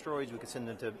to asteroids. We could send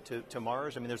them to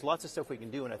Mars. I mean, there's lots of stuff we can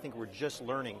do, and I think we're just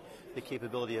learning the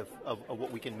capability of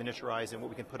what we can miniaturize and what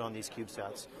we can put on these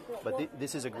CubeSats. But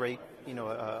this is a great,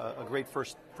 a great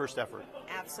first effort.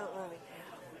 Absolutely.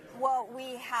 Well,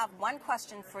 we have one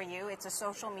question for you. It's a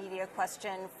social media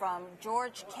question from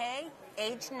George K.,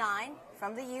 age 9,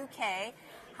 from the UK.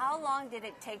 How long did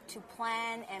it take to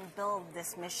plan and build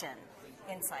this mission,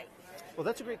 InSight? Well,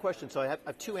 that's a great question. So I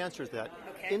have two answers to that.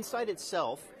 Okay. InSight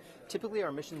itself, typically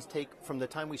our missions take, from the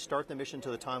time we start the mission to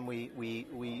the time we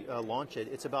launch it,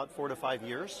 it's about 4 to 5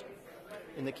 years.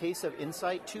 In the case of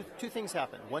InSight, two things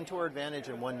happen, one to our advantage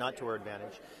and one not to our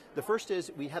advantage. The first is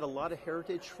we had a lot of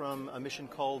heritage from a mission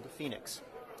called Phoenix.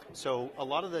 So a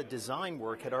lot of the design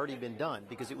work had already been done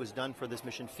because it was done for this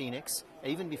mission Phoenix,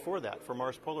 even before that for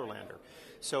Mars Polar Lander.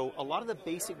 So a lot of the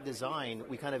basic design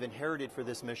we kind of inherited for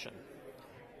this mission.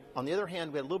 On the other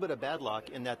hand, we had a little bit of bad luck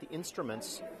in that the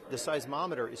instruments, the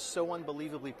seismometer is so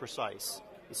unbelievably precise.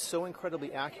 It's so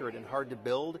incredibly accurate and hard to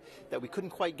build that we couldn't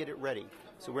quite get it ready.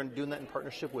 So we're doing that in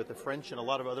partnership with the French and a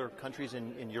lot of other countries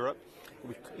in Europe,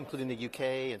 including the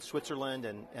UK and Switzerland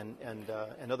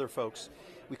and other folks.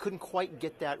 We couldn't quite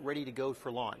get that ready to go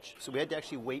for launch. So we had to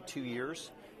actually wait 2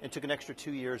 years, and took an extra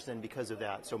 2 years then because of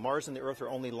that. So Mars and the Earth are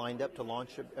only lined up to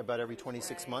launch about every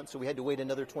 26 months, so we had to wait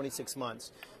another 26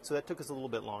 months. So that took us a little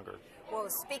bit longer. Well,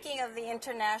 speaking of the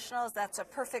internationals, that's a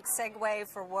perfect segue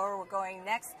for where we're going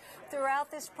next. Throughout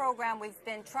this program, we've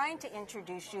been trying to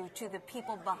introduce you to the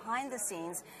people behind the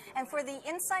scenes. And for the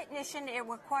InSight mission, it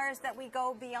requires that we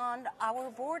go beyond our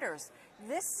borders.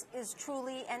 This is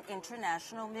truly an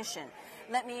international mission.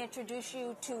 Let me introduce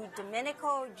you to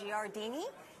Domenico Giardini,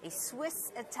 a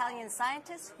Swiss-Italian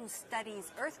scientist who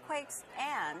studies earthquakes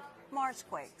and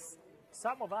Marsquakes.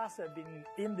 Some of us have been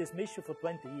in this mission for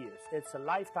 20 years. It's a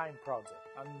lifetime project.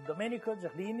 I'm Domenico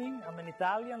Giardini. I'm an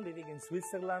Italian living in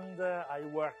Switzerland. I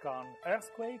work on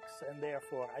earthquakes, and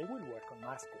therefore I will work on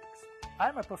Marsquakes.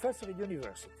 I'm a professor at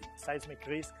university. Seismic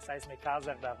risk, seismic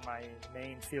hazard are my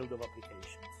main field of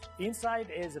applications. InSight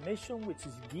is a mission which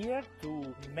is geared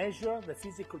to measure the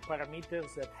physical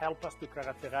parameters that help us to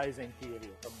characterize the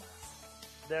interior of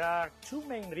Mars. There are two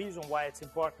main reasons why it's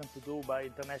important to do by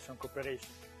international cooperation.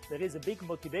 There is a big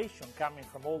motivation coming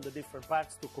from all the different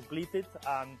parts to complete it,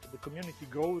 and the community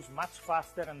grows much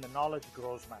faster and the knowledge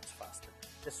grows much faster.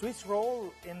 The Swiss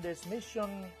role in this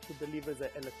mission to deliver the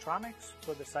electronics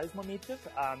for the seismometer,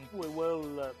 and we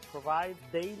will provide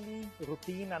daily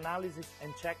routine analysis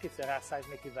and check if there are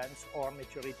seismic events or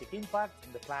meteoritic impact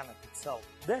in the planet itself.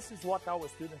 This is what our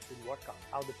students will work on,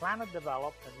 how the planet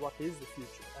developed and what is the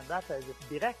future. And that has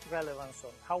a direct relevance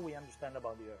on how we understand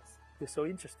about the Earth. It's so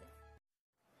interesting.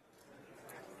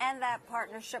 And that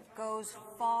partnership goes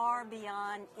far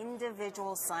beyond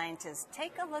individual scientists.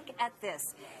 Take a look at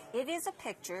this. It is a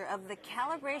picture of the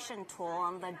calibration tool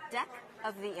on the deck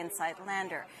of the InSight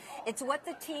lander. It's what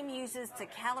the team uses to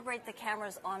calibrate the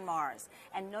cameras on Mars.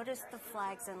 And notice the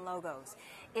flags and logos.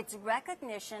 It's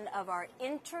recognition of our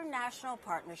international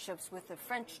partnerships with the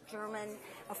French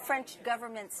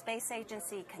government space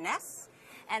agency, CNES,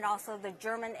 and also the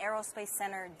German Aerospace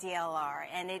Center, DLR.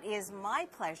 And it is my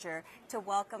pleasure to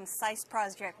welcome SAIS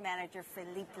Project Manager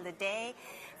Philippe Ledet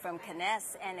from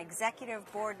CNES and Executive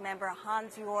Board Member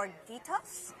Hans-Jörg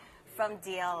Dietz from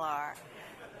DLR.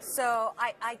 So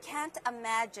I can't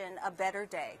imagine a better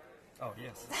day. Oh,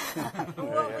 yes.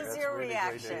 What was your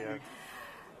reaction?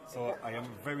 So I am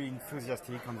very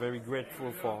enthusiastic and very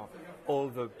grateful for all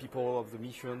the people of the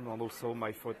mission, and also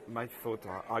my thoughts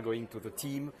are going to the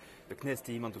team, the CNES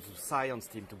team, and to the science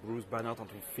team, to Bruce Bannert and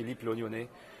to Philippe Lognone.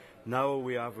 Now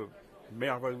we have a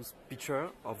marvelous picture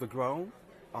of the ground,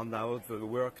 and now the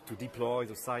work to deploy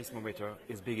the seismometer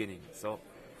is beginning. So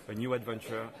a new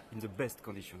adventure in the best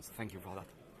conditions. Thank you for that.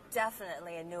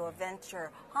 Definitely a new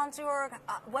adventure. Hans-Jörg,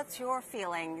 what's your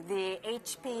feeling? The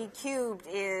HP Cubed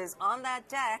is on that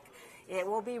deck. It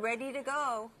will be ready to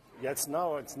go. Yeah, it's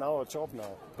now a job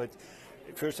now. But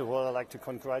first of all, I'd like to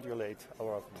congratulate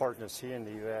our partners here in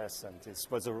the US. And it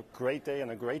was a great day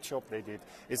and a great job they did.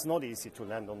 It's not easy to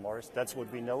land on Mars. That's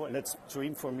what we know. And it's a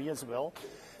dream for me as well.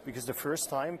 Because the first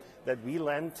time that we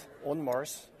land on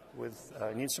Mars with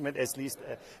an instrument, at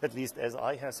least as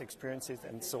I has experienced it,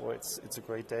 and so it's a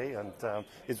great day, and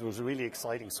it was really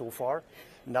exciting so far.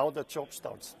 Now the job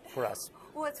starts for us.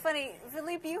 Well, it's funny,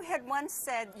 Philippe, you had once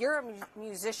said you're a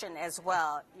musician as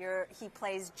well. He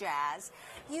plays jazz.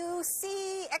 You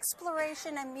see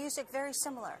exploration and music very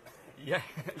similar. Yeah,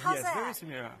 How's yes, that? very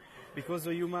similar. Because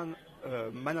the human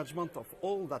management of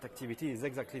all that activity is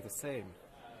exactly the same.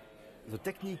 The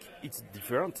technique is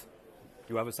different.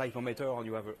 You have a seismometer and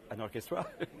you have an orchestra.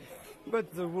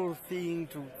 But the whole thing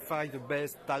to find the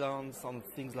best talents and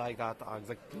things like that are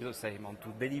exactly the same. And to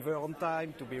deliver on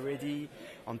time, to be ready,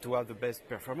 and to have the best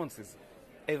performances.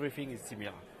 Everything is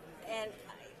similar. And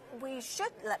we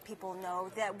should let people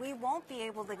know that we won't be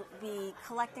able to be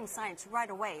collecting science right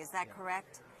away. Is that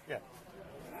correct? Yeah.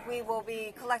 We will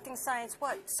be collecting science,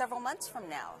 several months from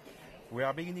now? We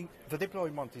are beginning. The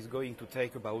deployment is going to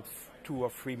take about 2 or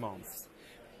 3 months.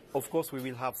 Of course, we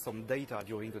will have some data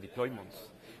during the deployment,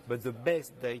 but the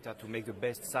best data to make the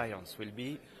best science will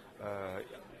be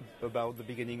about the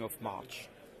beginning of March.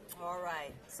 All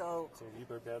right. So we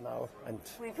prepare now, and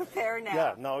we prepare now.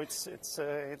 Yeah, no, it's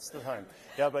the time.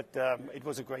 Yeah, but it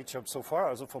was a great job so far.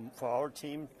 Also for our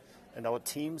team and our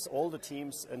teams, all the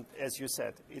teams, and as you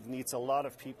said, it needs a lot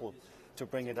of people to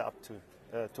bring it up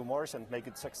to Mars and make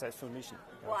it a successful mission.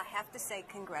 Well, I have to say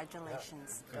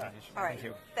congratulations. Yeah. All right. Thank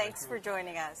you. Thanks for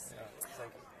joining us. Yeah,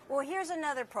 thank you. Well, here's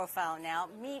another profile now.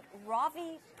 Meet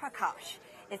Ravi Prakash.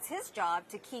 It's his job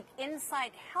to keep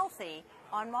InSight healthy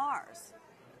on Mars.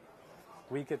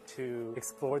 We get to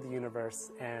explore the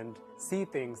universe and see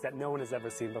things that no one has ever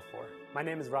seen before. My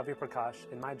name is Ravi Prakash,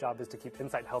 and my job is to keep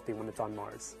InSight healthy when it's on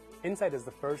Mars. InSight is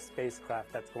the first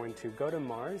spacecraft that's going to go to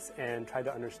Mars and try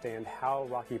to understand how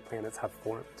rocky planets have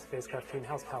formed. Spacecraft team,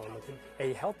 how's power looking?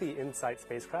 A healthy InSight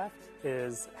spacecraft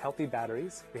is healthy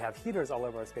batteries. We have heaters all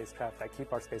over our spacecraft that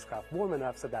keep our spacecraft warm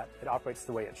enough so that it operates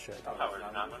the way it should. Power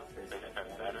is nominal.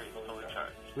 Spacecraft battery is fully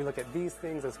charged. We look at these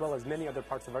things as well as many other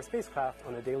parts of our spacecraft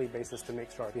on a daily basis to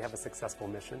make sure we have a successful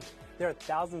mission. There are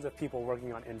thousands of people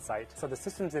working on InSight, so the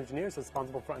systems engineer is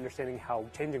responsible for understanding how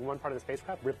changing one part of the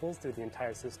spacecraft ripples through the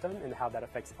entire system and how that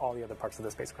affects all the other parts of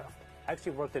the spacecraft. I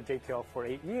actually worked at JPL for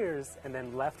 8 years and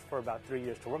then left for about 3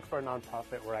 years to work for a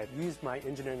nonprofit where I used my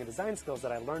engineering and design skills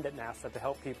that I learned at NASA to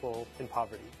help people in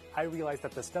poverty. I realized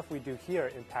that the stuff we do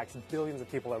here impacts billions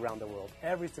of people around the world.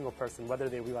 Every single person, whether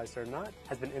they realize it or not,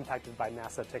 has been impacted by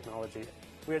NASA technology.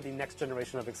 We are the next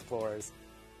generation of explorers.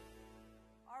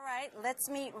 All right, let's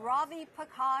meet Ravi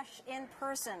Prakash in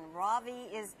person. Ravi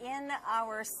is in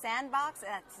our sandbox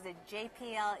at the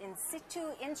JPL In Situ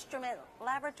Instrument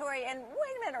Laboratory. And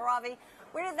wait a minute, Ravi,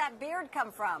 where did that beard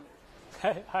come from?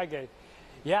 Hi, Gay.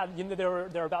 Yeah, there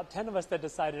were about 10 of us that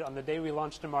decided on the day we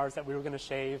launched to Mars that we were going to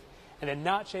shave and then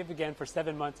not shave again for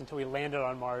 7 months until we landed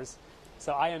on Mars.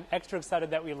 So I am extra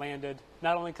excited that we landed,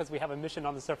 not only because we have a mission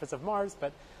on the surface of Mars,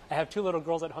 but I have 2 little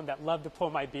girls at home that love to pull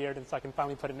my beard, and so I can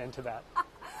finally put an end to that.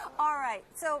 All right,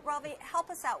 so Ravi, help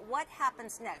us out. What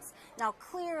happens next? Now,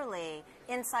 clearly,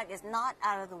 InSight is not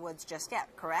out of the woods just yet,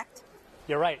 correct?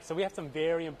 You're right. So we have some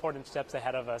very important steps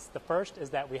ahead of us. The first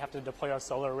is that we have to deploy our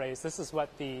solar arrays. This is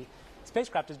what the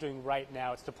spacecraft is doing right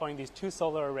now. It's deploying these 2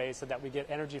 solar arrays so that we get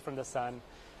energy from the sun.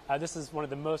 This is one of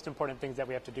the most important things that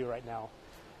we have to do right now.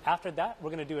 After that,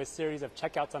 we're going to do a series of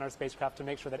checkouts on our spacecraft to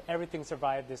make sure that everything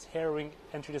survived this harrowing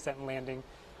entry, descent, and landing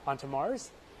onto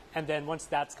Mars. And then once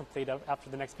that's complete, after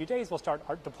the next few days, we'll start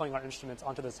deploying our instruments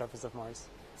onto the surface of Mars.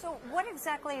 So what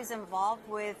exactly is involved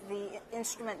with the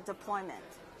instrument deployment?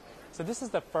 So this is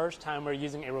the first time we're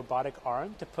using a robotic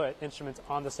arm to put instruments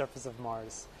on the surface of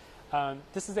Mars.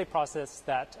 This is a process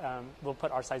that will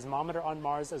put our seismometer on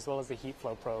Mars as well as the heat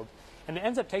flow probe. And it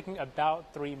ends up taking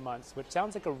about 3 months, which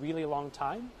sounds like a really long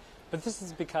time. But this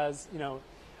is because,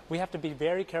 We have to be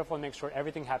very careful and make sure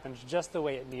everything happens just the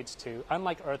way it needs to.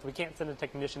 Unlike Earth, we can't send a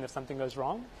technician if something goes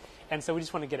wrong, and so we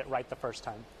just want to get it right the first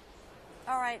time.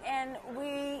 All right, and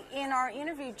we, in our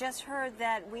interview, just heard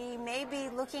that we may be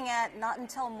looking at not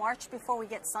until March before we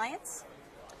get science?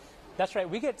 That's right.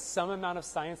 We get some amount of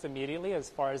science immediately as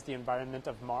far as the environment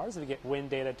of Mars. We get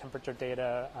wind data, temperature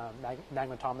data,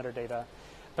 magnetometer data.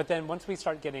 But then once we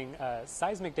start getting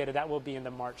seismic data, that will be in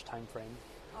the March timeframe.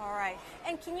 All right.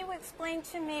 And can you explain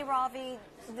to me, Ravi,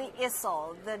 the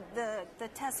ISIL, the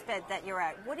test bed that you're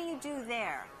at? What do you do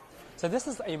there? So this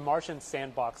is a Martian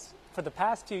sandbox. For the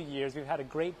past few years, we've had a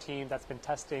great team that's been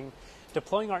testing,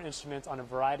 deploying our instruments on a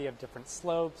variety of different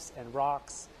slopes and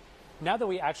rocks. Now that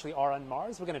we actually are on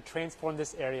Mars, we're going to transform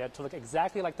this area to look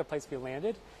exactly like the place we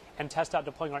landed and test out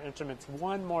deploying our instruments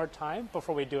one more time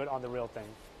before we do it on the real thing.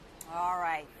 All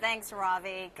right. Thanks,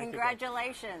 Ravi.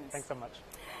 Congratulations. Thanks so much.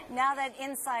 Now that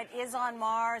InSight is on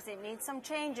Mars, it needs some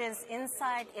changes.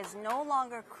 InSight is no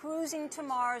longer cruising to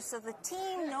Mars, so the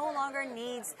team no longer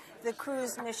needs the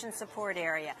cruise mission support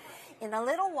area. In a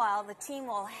little while, the team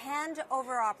will hand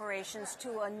over operations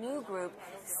to a new group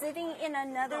sitting in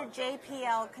another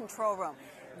JPL control room.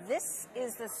 This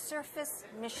is the Surface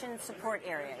Mission Support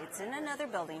Area. It's in another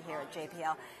building here at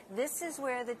JPL. This is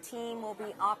where the team will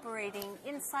be operating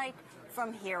InSight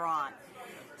from here on.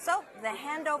 So the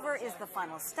handover is the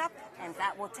final step, and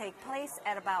that will take place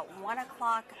at about 1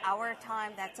 o'clock our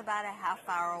time. That's about a half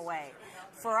hour away.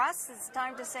 For us, it's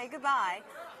time to say goodbye.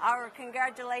 Our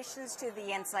congratulations to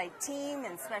the InSight team,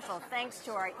 and special thanks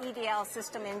to our EDL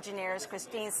system engineers,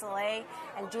 Christine Soleil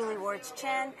and Julie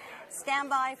Wards-Chen.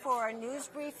 Stand by for our news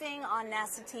briefing on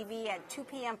NASA TV at 2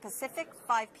 p.m. Pacific,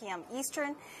 5 p.m.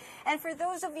 Eastern. And for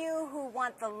those of you who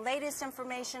want the latest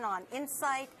information on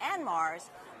InSight and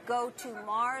Mars, go to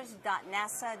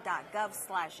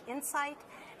mars.nasa.gov/insight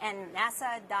and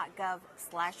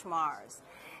nasa.gov/Mars.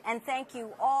 And thank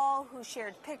you all who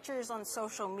shared pictures on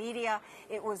social media.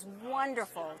 It was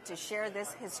wonderful to share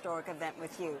this historic event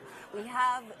with you. We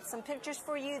have some pictures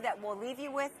for you that we'll leave you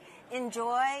with.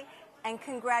 Enjoy, and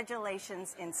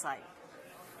congratulations, InSight.